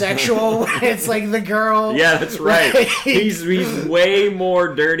aggressively sexual when it's, like, the girl. Yeah, that's right. He's way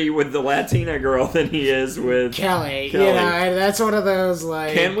more dirty with the Latina girl than he is with... Kelly. You know, and that's one of those,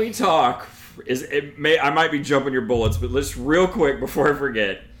 like... Can we talk... I might be jumping your bullets, but let's real quick before I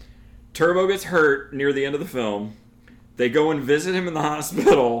forget. Turbo gets hurt near the end of the film. They go and visit him in the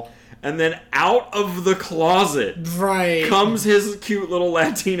hospital, and then out of the closet comes his cute little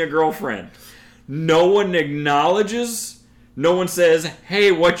Latina girlfriend. No one acknowledges, No one says,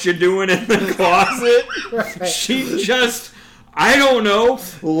 hey, what you doing in the closet? Right. She just, I don't know,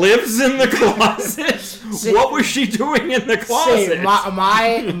 lives in the closet. See, what was she doing in the closet?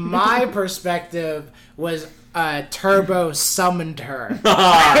 See, my perspective was Turbo summoned her.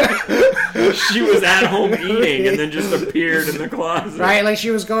 She was at home eating and then just appeared in the closet. Right, like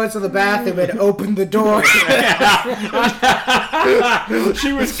she was going to the bathroom and opened the door.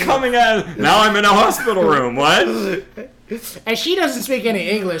 She was coming out. Now I'm in a hospital room. What? And she doesn't speak any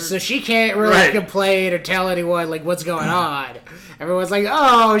English, so she can't really complain or tell anyone like what's going on. Everyone's like,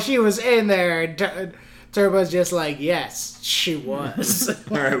 "Oh, she was in there." And Turbo's just like, "Yes, she was."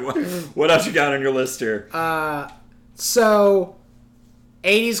 All right, what else you got on your list here? So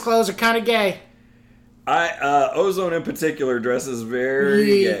 80s clothes are kind of gay. Ozone in particular dresses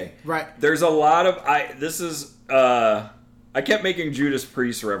very gay. Right. There's a lot of I kept making Judas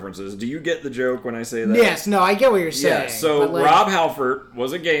Priest references. Do you get the joke when I say that? Yes, no, I get what you're saying. Yeah, so Rob Halford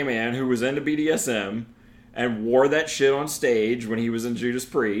was a gay man who was into BDSM and wore that shit on stage when he was in Judas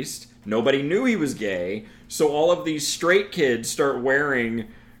Priest. Nobody knew he was gay, so all of these straight kids start wearing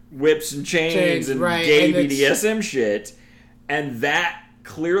whips and chains and gay BDSM shit, and that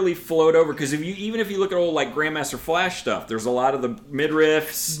clearly flowed over, because even if you look at old like Grandmaster Flash stuff, there's a lot of the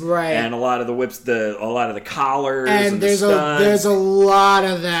midriffs, and a lot of the whips, a lot of the collars, and there's a lot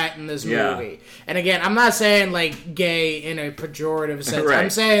of that in this movie. And again, I'm not saying like gay in a pejorative sense.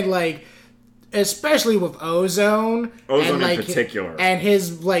 I'm saying like, especially with Ozone in particular, and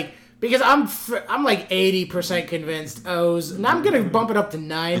his like. Because I'm like 80% convinced and I'm going to bump it up to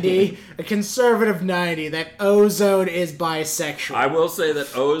 90, a conservative 90, that Ozone is bisexual. I will say that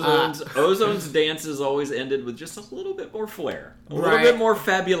Ozone's dances always ended with just a little bit more flair. A little bit more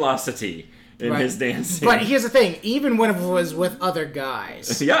fabulosity in his dancing. But here's the thing, even when it was with other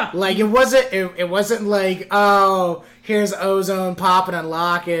guys. Like it wasn't like, oh, here's Ozone popping and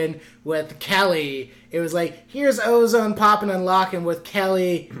locking with Kelly. It was like, here's Ozone popping and locking with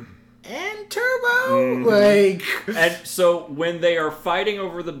Kelly and Turbo, and so when they are fighting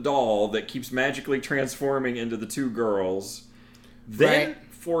over the doll that keeps magically transforming into the two girls, then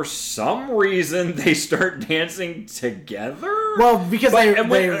for some reason they start dancing together. Well, because and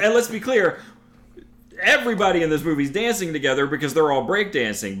let's be clear, everybody in this movie is dancing together because they're all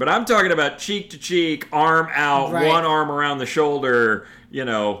breakdancing. But I'm talking about cheek to cheek, arm out, one arm around the sholler.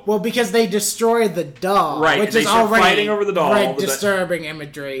 Well, because they destroyed the doll, which is already fighting over the doll, disturbing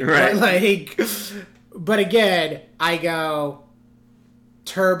imagery. But again, I go,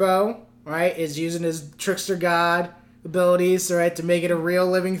 Turbo, is using his trickster god abilities, to make it a real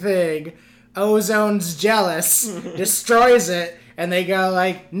living thing. Ozone's jealous, destroys it, and they go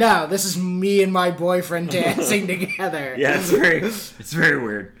like, no, this is me and my boyfriend dancing together. Yeah, it's very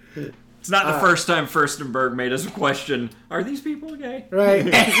weird. It's not the first time Furstenberg made us question, are these people gay?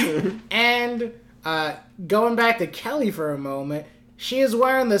 Right. And going back to Kelly for a moment, she is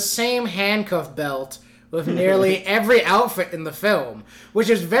wearing the same handcuff belt with nearly every outfit in the film, which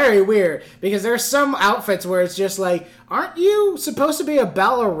is very weird, because there's some outfits where it's just like, aren't you supposed to be a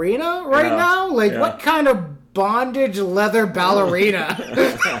ballerina now? Like, what kind of bondage leather ballerina?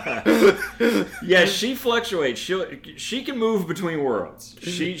 Yeah, she fluctuates. She can move between worlds.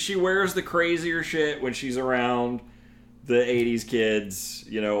 She wears the crazier shit when she's around the 80s kids,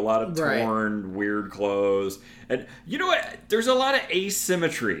 a lot of torn, weird clothes. And you know what? There's a lot of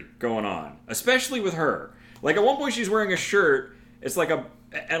asymmetry going on, especially with her. Like, at one point she's wearing a shirt, it's like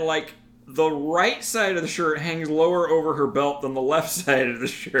the right side of the shirt hangs lower over her belt than the left side of the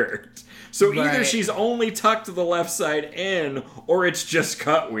shirt. So either she's only tucked the left side in, or it's just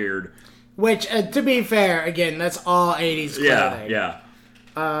cut weird. Which, to be fair, again, that's all 80s clothing.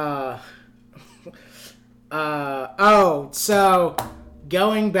 So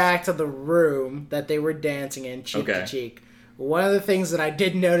going back to the room that they were dancing in, cheek to cheek, one of the things that I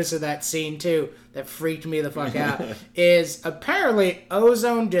did notice in that scene, too, that freaked me the fuck out, is apparently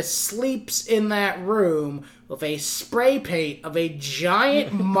Ozone just sleeps in that room with a spray paint of a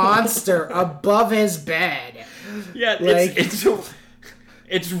giant monster above his bed. Yeah,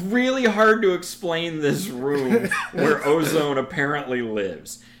 it's really hard to explain this room where Ozone apparently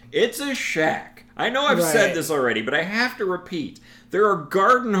lives. It's a shack. I know I've said this already, but I have to repeat. There are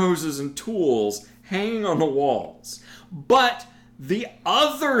garden hoses and tools hanging on the walls. But the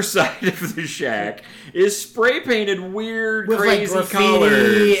other side of the shack is spray painted weird, with crazy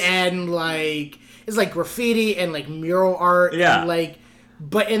colors. And it's like graffiti and like mural art. Yeah. And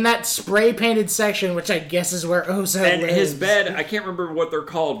but in that spray painted section, which I guess is where Ozone lives. And his bed, I can't remember what they're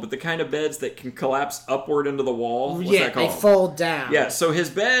called, but the kind of beds that can collapse upward into the wall. What's that called? They fold down. Yeah, so his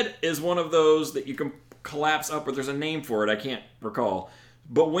bed is one of those that you can collapse up, or there's a name for it, I can't recall.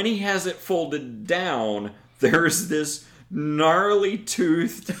 But when he has it folded down, there's this gnarly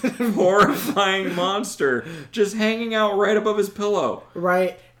toothed, horrifying monster just hanging out right above his pillow.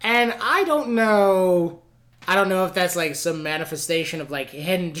 Right. And I don't know if that's like some manifestation of like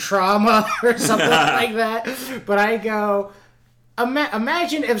hidden trauma or something like that. But I go,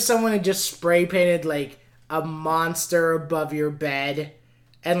 imagine if someone had just spray painted like a monster above your bed,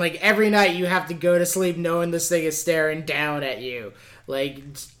 and like every night you have to go to sleep knowing this thing is staring down at you. Like,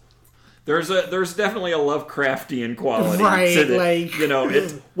 there's definitely a Lovecraftian quality right, to it. Like, you know,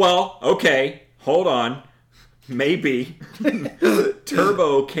 it's, well, okay, hold on. Maybe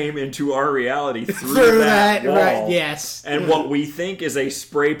Turbo came into our reality through that wall. Right, yes. And what we think is a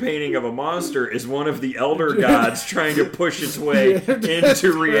spray painting of a monster is one of the elder gods trying to push its way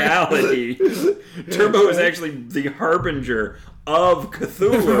into reality. Turbo is actually the harbinger of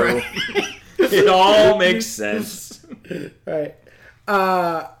Cthulhu. Right. It all makes sense. Right.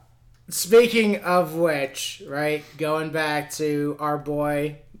 Speaking of which, right, going back to our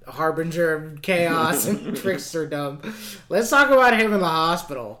boy, harbinger of chaos and tricksterdom, let's talk about him in the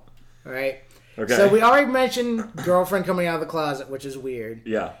hospital, right? Okay. So we already mentioned girlfriend coming out of the closet, which is weird.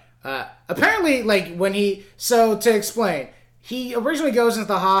 Yeah. Apparently, like, to explain, he originally goes into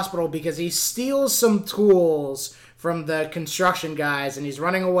the hospital because he steals some tools from the construction guys, and he's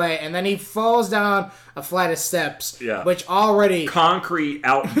running away, and then he falls down a flight of steps, which already... Concrete,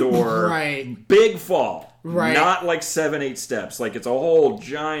 outdoor, right. Big fall. Right. Not like 7-8 steps. Like, it's a whole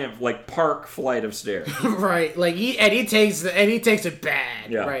giant, like, park flight of stairs. Right. Like, he takes it bad.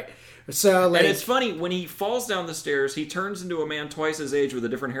 Yeah. Right. So, like... And it's funny, when he falls down the stairs, he turns into a man twice his age with a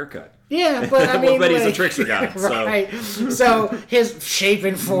different haircut. Yeah, but I mean... but he's a trickster guy, so... Right. So, his shape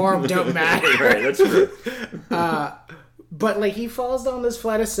and form don't matter. Right, that's true. But, like, he falls down this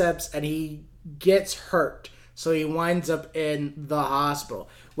flight of steps, and he gets hurt. So he winds up in the hospital.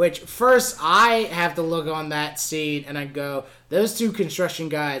 Which, first, I have to look on that scene, and I go, those two construction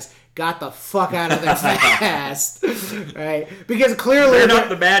guys got the fuck out of there fast. Right? Because clearly... They're not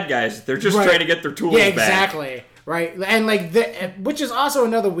the bad guys. They're just trying to get their tools back. Yeah, exactly. Right? And, like, which is also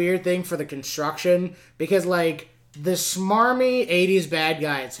another weird thing for the construction, because, like, the smarmy 80s bad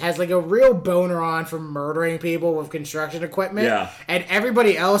guys has, like, a real boner on for murdering people with construction equipment. Yeah. And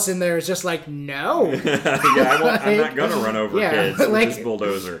everybody else in there is just like, no. I'm not gonna run over kids with this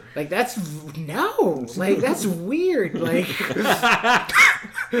bulldozer. Like, that's... No. Like, that's weird. Like...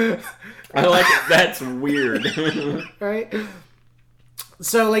 I like it. That's weird. Right?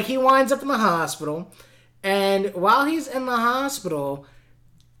 So, like, he winds up in the hospital, and while he's in the hospital...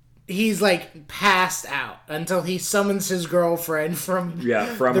 He's, like, passed out until he summons his girlfriend from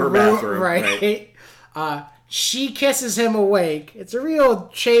her bathroom. Right. She kisses him awake. It's a real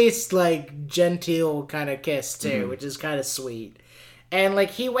chaste, like, genteel kind of kiss, too, which is kind of sweet. And, like,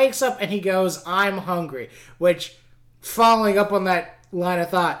 he wakes up and he goes, I'm hungry. Which, following up on that line of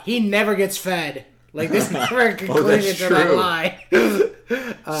thought, he never gets fed. Like, there's never a conclusion to that line.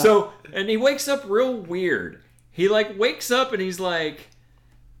 And he wakes up real weird. He, like, wakes up and he's like...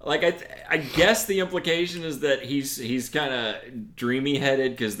 Like, I guess the implication is that he's kind of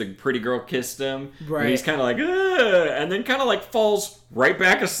dreamy-headed because the pretty girl kissed him. Right. And he's kind of like, ugh, and then kind of like falls right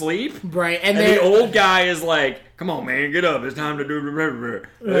back asleep. Right. And the old guy is like, come on, man, get up. It's time to do...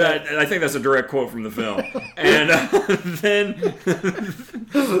 I think that's a direct quote from the film. And then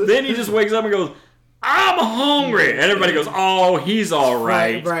he just wakes up and goes... I'm hungry! And everybody goes, oh, he's all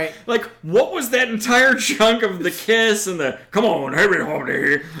right. Right. Like, what was that entire chunk of the kiss and the, come on,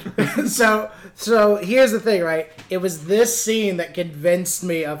 everybody? So here's the thing, right? It was this scene that convinced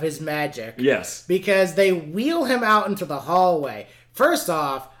me of his magic. Yes. Because they wheel him out into the hallway. First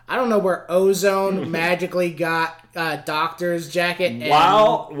off, I don't know where Ozone magically got Doctor's jacket. And...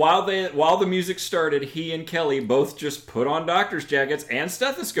 While the music started, he and Kelly both just put on Doctor's jackets and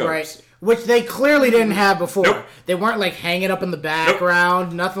stethoscopes. Right. Which they clearly didn't have before. Nope. They weren't like hanging up in the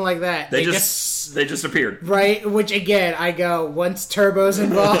background, nothing like that. They just appeared. Right, which again, I go, once Turbo's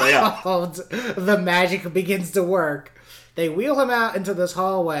involved, the magic begins to work. They wheel him out into this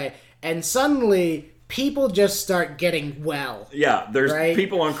hallway, and suddenly people just start getting well. Yeah, there's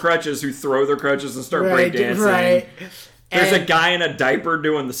people on crutches who throw their crutches and start breakdancing. Right. There's a guy in a diaper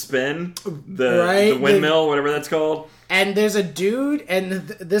doing the spin, the windmill, whatever that's called. And there's a dude, and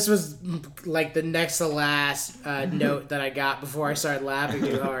this was like the next to last note that I got before I started laughing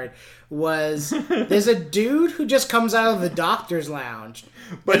too hard, was there's a dude who just comes out of the doctor's lounge.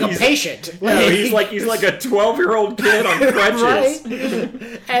 But like a patient. No, he's like a 12-year-old kid on crutches.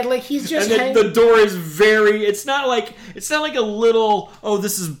 Right? And like he's just and the door is very it's not like a little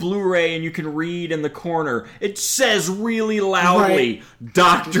this is Blu-ray and you can read in the corner. It says really loudly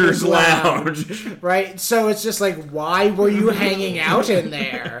Doctor's Lounge. Right? So it's just like, why were you hanging out in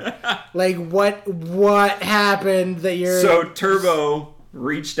there? Like what happened that you're So Turbo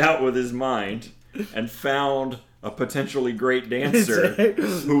reached out with his mind and found a potentially great dancer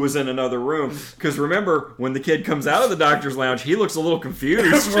who was in another room. Because remember, when the kid comes out of the doctor's lounge, he looks a little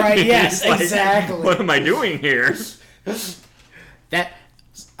confused. Right, yes, like, exactly. What am I doing here?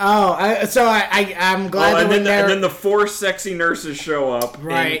 I'm glad and then the 4 sexy nurses show up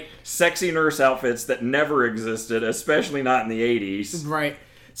in sexy nurse outfits that never existed, especially not in the 80s. Right.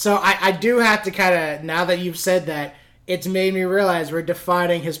 So I do have to kind of, now that you've said that, it's made me realize we're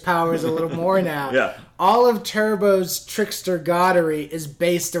defining his powers a little more now. Yeah. All of Turbo's trickster goddery is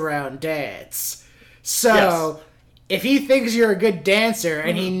based around dance. So, if he thinks you're a good dancer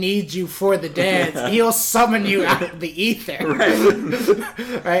and he needs you for the dance, he'll summon you out of the ether.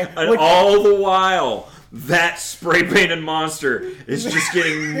 Right. And all the while, that spray-painted monster is just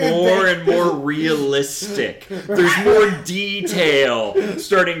getting more and more realistic. There's more detail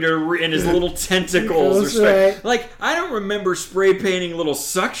starting to in his little tentacles. Like, I don't remember spray-painting little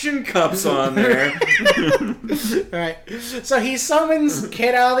suction cups on there. Right. So he summons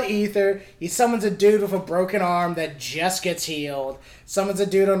Kid out of the ether. He summons a dude with a broken arm that just gets healed. Summons a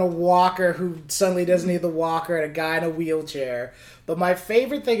dude on a walker who suddenly doesn't need the walker, and a guy in a wheelchair. But my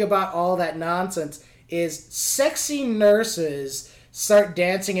favorite thing about all that nonsense is sexy nurses start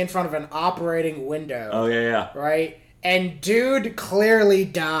dancing in front of an operating window. Oh, yeah. Right? And dude clearly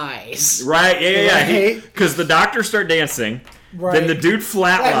dies. Right, yeah. Because the doctors start dancing. Right. Then the dude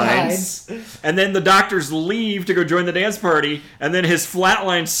flatlines. And then the doctors leave to go join the dance party. And then his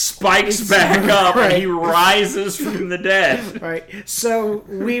flatline spikes back up and he rises from the dead. Right. So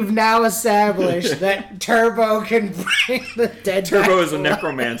we've now established that Turbo can bring the dead Turbo back is a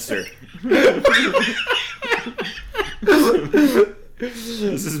necromancer.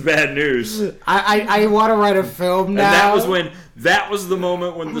 This is bad news. I want to write a film now. And that was the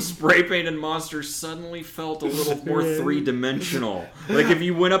moment when the spray painted monster suddenly felt a little more 3-dimensional. Like if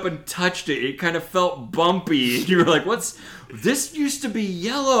you went up and touched it, it kind of felt bumpy. You were like, this used to be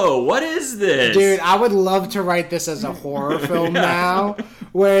yellow. What is this? Dude, I would love to write this as a horror film now,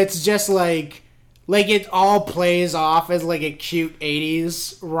 where it's just like it all plays off as like a cute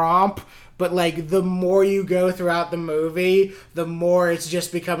 80s romp. But, like, the more you go throughout the movie, the more it's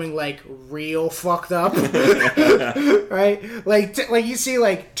just becoming, like, real fucked up. Right? Like, you see,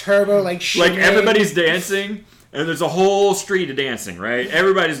 like, Turbo, like, like, everybody's dancing, and there's a whole street of dancing, right?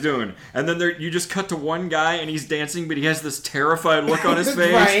 Everybody's doing. And then you just cut to one guy, and he's dancing, but he has this terrified look on his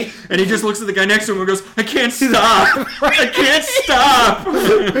face. Right. And he just looks at the guy next to him and goes, I can't stop! I can't stop!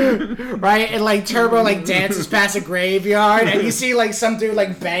 Right? And, like, Turbo, like, dances past a graveyard, and you see, like, some dude,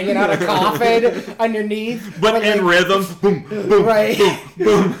 like, banging on a coffin underneath. But in rhythm. Boom, boom, right.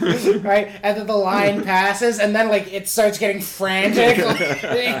 boom, boom. Right? And then the line passes, and then, like, it starts getting frantic.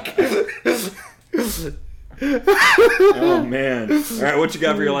 Oh man! All right, what you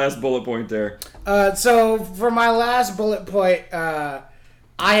got for your last bullet point there? So for my last bullet point, I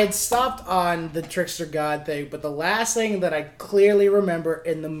had stopped on the trickster god thing, but the last thing that I clearly remember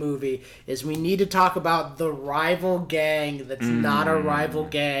in the movie is we need to talk about the rival gang that's not a rival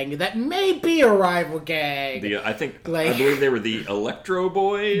gang that may be a rival gang. I believe they were the Electro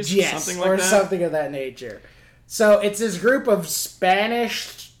Boys, yes, something like that, something of that nature. So it's this group of Spanish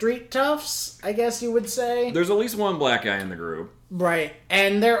street toughs, I guess you would say. There's at least one black guy in the group. Right.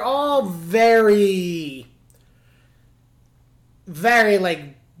 And they're all very, very,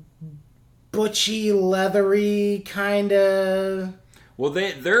 like, butchy, leathery, kind of. Well,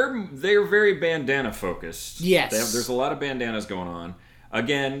 they're very bandana focused. Yes. There's a lot of bandanas going on.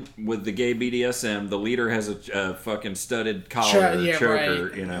 Again, with the gay BDSM, the leader has a fucking studded collar choker,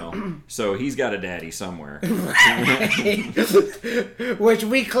 right. You know. So he's got a daddy somewhere. Right. Which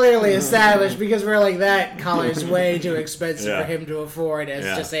we clearly established because we're like, that collar's way too expensive for him to afford as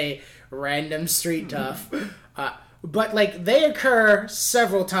just a random street tough. But, like, they occur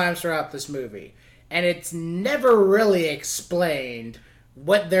several times throughout this movie. And it's never really explained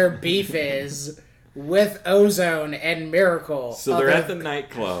what their beef is with Ozone and Miracle. So they're at the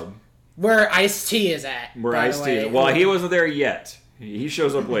nightclub. Where Ice-T is at. Where Ice-T is. Well, he wasn't there yet. He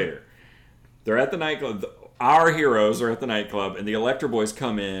shows up later. They're at the nightclub. our heroes are at the nightclub, and the Electro Boys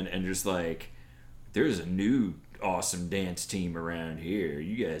come in and just like, there's a new awesome dance team around here.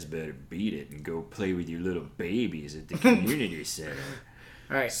 You guys better beat it and go play with your little babies at the community center.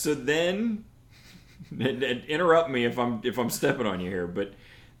 All right. So then, and interrupt me if I'm stepping on you here, but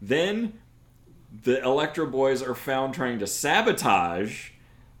then the Electro Boys are found trying to sabotage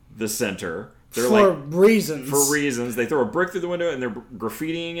the center. They're for reasons. For reasons. They throw a brick through the window and they're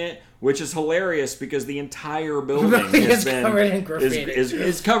graffitiing it, which is hilarious because the entire building is covered in graffiti.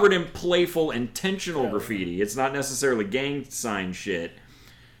 Is covered in playful, intentional graffiti. It's not necessarily gang sign shit.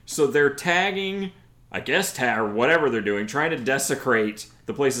 So they're tagging, I guess or whatever they're doing, trying to desecrate,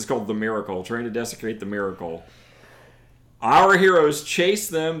 the place is called The Miracle, trying to desecrate The Miracle. Our heroes chase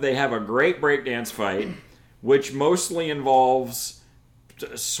them. They have a great breakdance fight, which mostly involves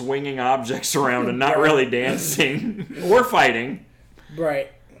swinging objects around and not really dancing or fighting.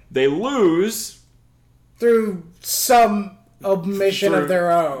 Right. They lose through some omission of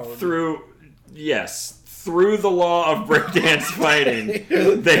their own. Through the law of breakdance fighting,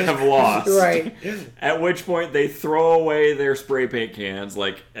 they have lost. Right. At which point they throw away their spray paint cans,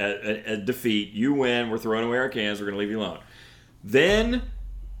 like a defeat. You win. We're throwing away our cans. We're going to leave you alone. Then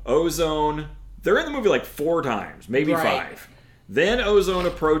Ozone. They're in the movie like 4 times, maybe 5. Then Ozone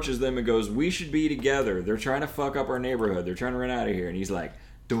approaches them and goes, we should be together. They're trying to fuck up our neighborhood. They're trying to run out of here. And he's like,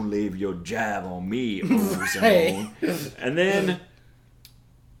 don't leave your jab on me, Ozone. And then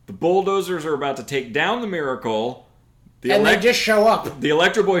the bulldozers are about to take down the Miracle. They just show up. The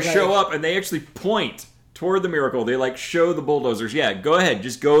Electro Boys show up and they actually point toward the Miracle. They like show the bulldozers, yeah, go ahead,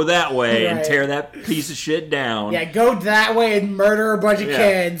 just go that way and tear that piece of shit down. Yeah, go that way and murder a bunch of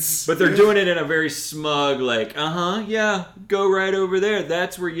kids. But they're doing it in a very smug, like, yeah, go right over there.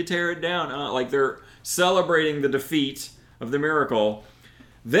 That's where you tear it down. Like they're celebrating the defeat of the Miracle.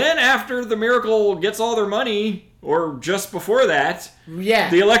 Then after the Miracle gets all their money, or just before that,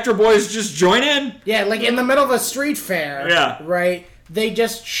 the Electro Boys just join in. Yeah, like in the middle of a street fair. Yeah. Right? They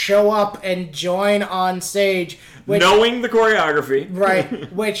just show up and join on stage. Knowing the choreography. Right.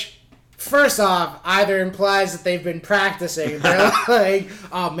 Which, first off, either implies that they've been practicing. They're like,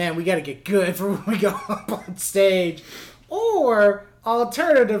 oh man, we gotta get good for when we go up on stage. Or,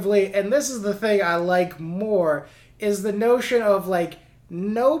 alternatively, and this is the thing I like more, is the notion of like,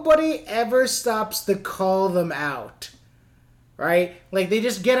 nobody ever stops to call them out. Right? Like, they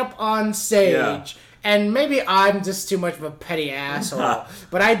just get up on stage. Yeah. And maybe I'm just too much of a petty asshole,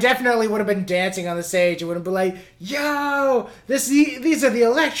 but I definitely would have been dancing on the stage and would have been like, yo, these are the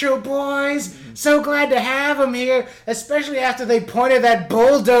Electro Boys. So glad to have them here, especially after they pointed that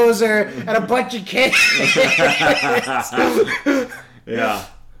bulldozer at a bunch of kids. Yeah.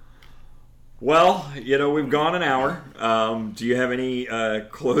 Well, we've gone an hour. Do you have any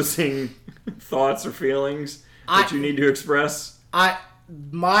closing thoughts or feelings that you need to express?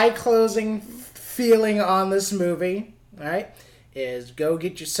 My closing feeling on this movie, right, is go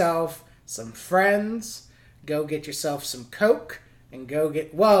get yourself some friends, go get yourself some Coke, and go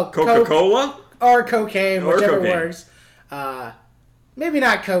get, Coca-Cola? Or cocaine, whichever works. Maybe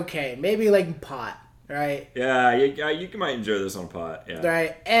not cocaine, maybe like pot, right? Yeah, you might enjoy this on pot, yeah.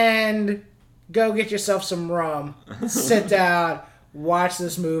 Right, and go get yourself some rum, sit down, watch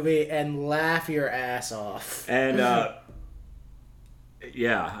this movie, and laugh your ass off. And,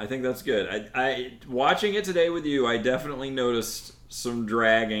 yeah, I think that's good. I watching it today with you, I definitely noticed some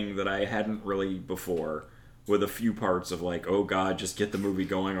dragging that I hadn't really before, with a few parts of like, oh god, just get the movie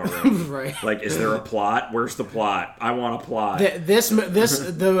going already. Right. Like, is there a plot? Where's the plot? I want a plot.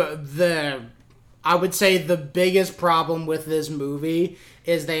 I would say the biggest problem with this movie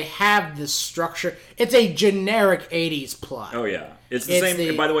is they have the structure. It's a generic 80s plot. Oh yeah. It's the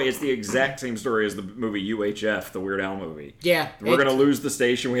same. By the way, it's the exact same story as the movie UHF, the Weird Al movie. Yeah, we're gonna lose the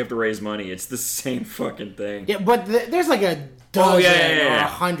station. We have to raise money. It's the same fucking thing. Yeah, but there's like a dozen or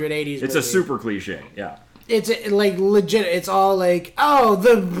 100 80s. It's a super cliche. Yeah. It's like legit. It's all like, oh,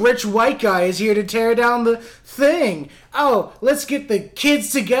 the rich white guy is here to tear down the thing. Oh, let's get the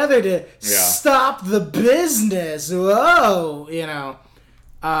kids together to stop the business. Whoa,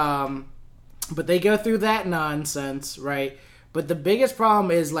 But they go through that nonsense, right? But the biggest problem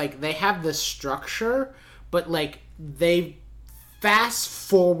is, like, they have the structure, but, like, they fast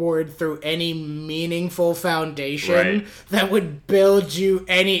forward through any meaningful foundation that would build you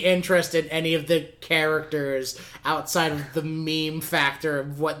any interest in any of the characters outside of the meme factor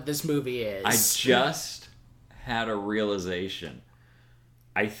of what this movie is. I just had a realization.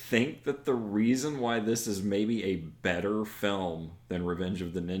 I think that the reason why this is maybe a better film than Revenge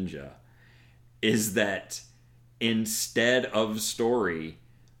of the Ninja is that instead of story,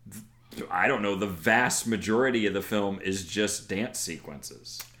 I don't know, the vast majority of the film is just dance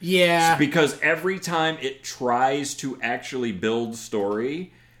sequences. Yeah. Because every time it tries to actually build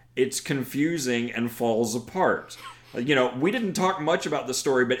story, it's confusing and falls apart. You know, we didn't talk much about the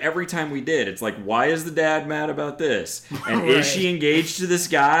story, but every time we did, it's like, why is the dad mad about this? And is she engaged to this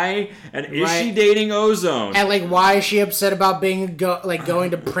guy? And is she dating Ozone? And, like, why is she upset about being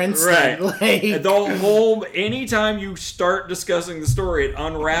going to Princeton? Right. Like, the whole, anytime you start discussing the story, it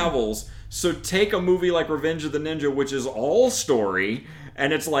unravels. So take a movie like Revenge of the Ninja, which is all story,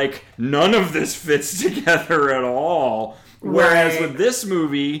 and it's like, none of this fits together at all. Whereas with this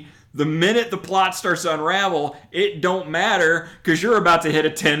movie, the minute the plot starts to unravel, it don't matter because you're about to hit a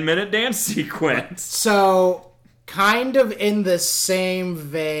 10-minute dance sequence. So, kind of in the same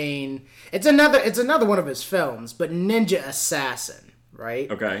vein, it's another one of his films, but Ninja Assassin,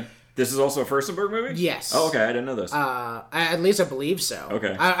 right? Okay. This is also a Furstenberg movie? Yes. Oh, okay. I didn't know this. At least I believe so.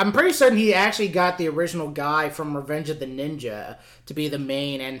 Okay. I'm pretty certain he actually got the original guy from Revenge of the Ninja to be the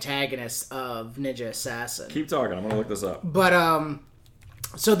main antagonist of Ninja Assassin. Keep talking. I'm going to look this up. But,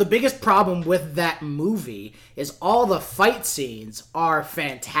 so the biggest problem with that movie is all the fight scenes are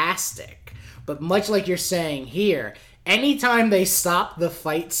fantastic. But much like you're saying here, anytime they stop the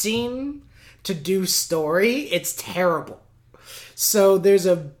fight scene to do story, it's terrible. So there's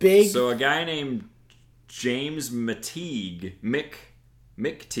a big... So a guy named James Mick Teague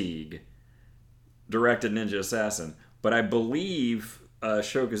directed Ninja Assassin. But I believe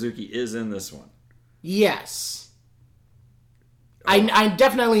Sho Kosugi is in this one. Yes. I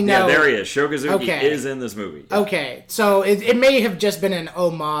definitely know. Yeah, there he is. Sho Kosugi is in this movie. Yeah. Okay, so it may have just been an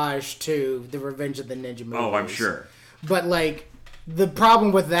homage to the Revenge of the Ninja movies. Oh, I'm sure. But, like, the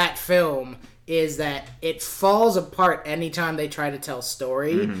problem with that film is that it falls apart anytime they try to tell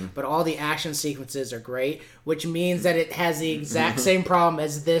story, but all the action sequences are great, which means that it has the exact same problem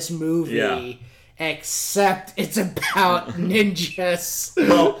as this movie, except it's about ninjas.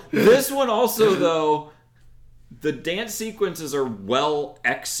 Well, this one also, though... The dance sequences are well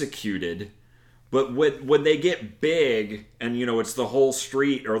executed, but when they get big and, you know, it's the whole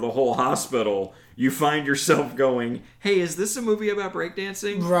street or the whole hospital, you find yourself going, hey, is this a movie about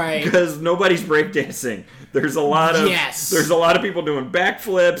breakdancing? Right. Because nobody's breakdancing. There's a lot of people doing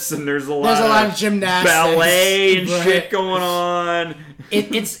backflips, and there's a lot of gymnastics, ballet and shit going on.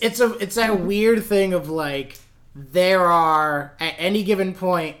 It's that weird thing of, like, there are, at any given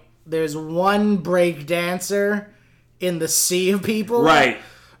point, there's one break dancer in the sea of people. Right.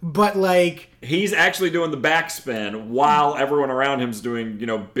 But, like... He's actually doing the backspin while everyone around him's doing, you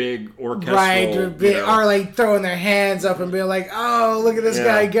know, big orchestral... Right. Or, like, throwing their hands up and being like, oh, look at this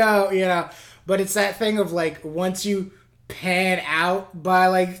guy go, you know. But it's that thing of, like, once you pan out by,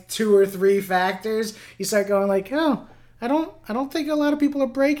 like, 2 or 3 factors, you start going like, oh... I don't think a lot of people are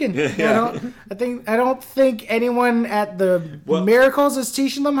breaking. Yeah. I don't think anyone at the Miracles is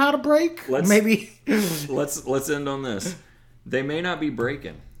teaching them how to break. Let's end on this. They may not be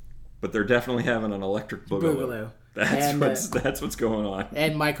breaking, but they're definitely having an electric boogaloo. That's what's going on.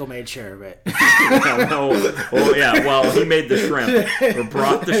 And Michael made sure of it. Well, he made the shrimp, or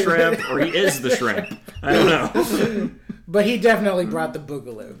brought the shrimp, or he is the shrimp. I don't know. But he definitely brought the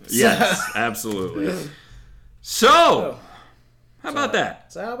boogaloo. Yes, absolutely. So, how about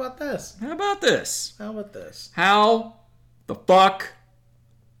that? So how about this? How about this? How about this? How the fuck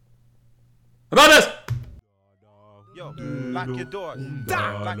about this? Yo, lock your door.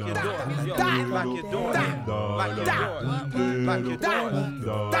 Lock your door. Yo, lock your door. Lock your door. Lock your door.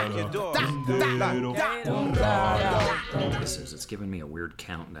 Lock your door. It's giving me a weird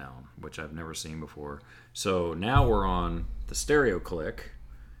countdown, which I've never seen before. So now we're on the stereo click,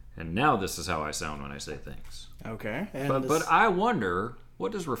 and now this is how I sound when I say things. Okay. But I wonder,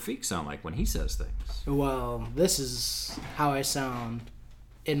 what does Rafiq sound like when he says things? Well, this is how I sound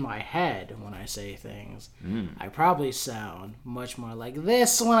in my head when I say things. I probably sound much more like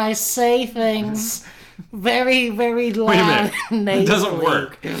this when I say things. Very, very loud. Wait a minute. It doesn't nasally.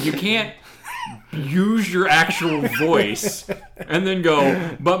 work. You can't use your actual voice and then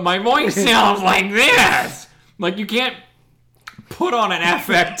go, but my voice sounds like this. Like, you can't put on an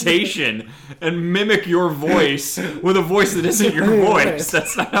affectation and mimic your voice with a voice that isn't your voice.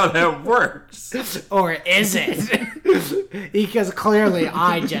 That's not how that works. Or is it? Because clearly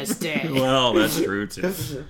I just did. Well, that's true too.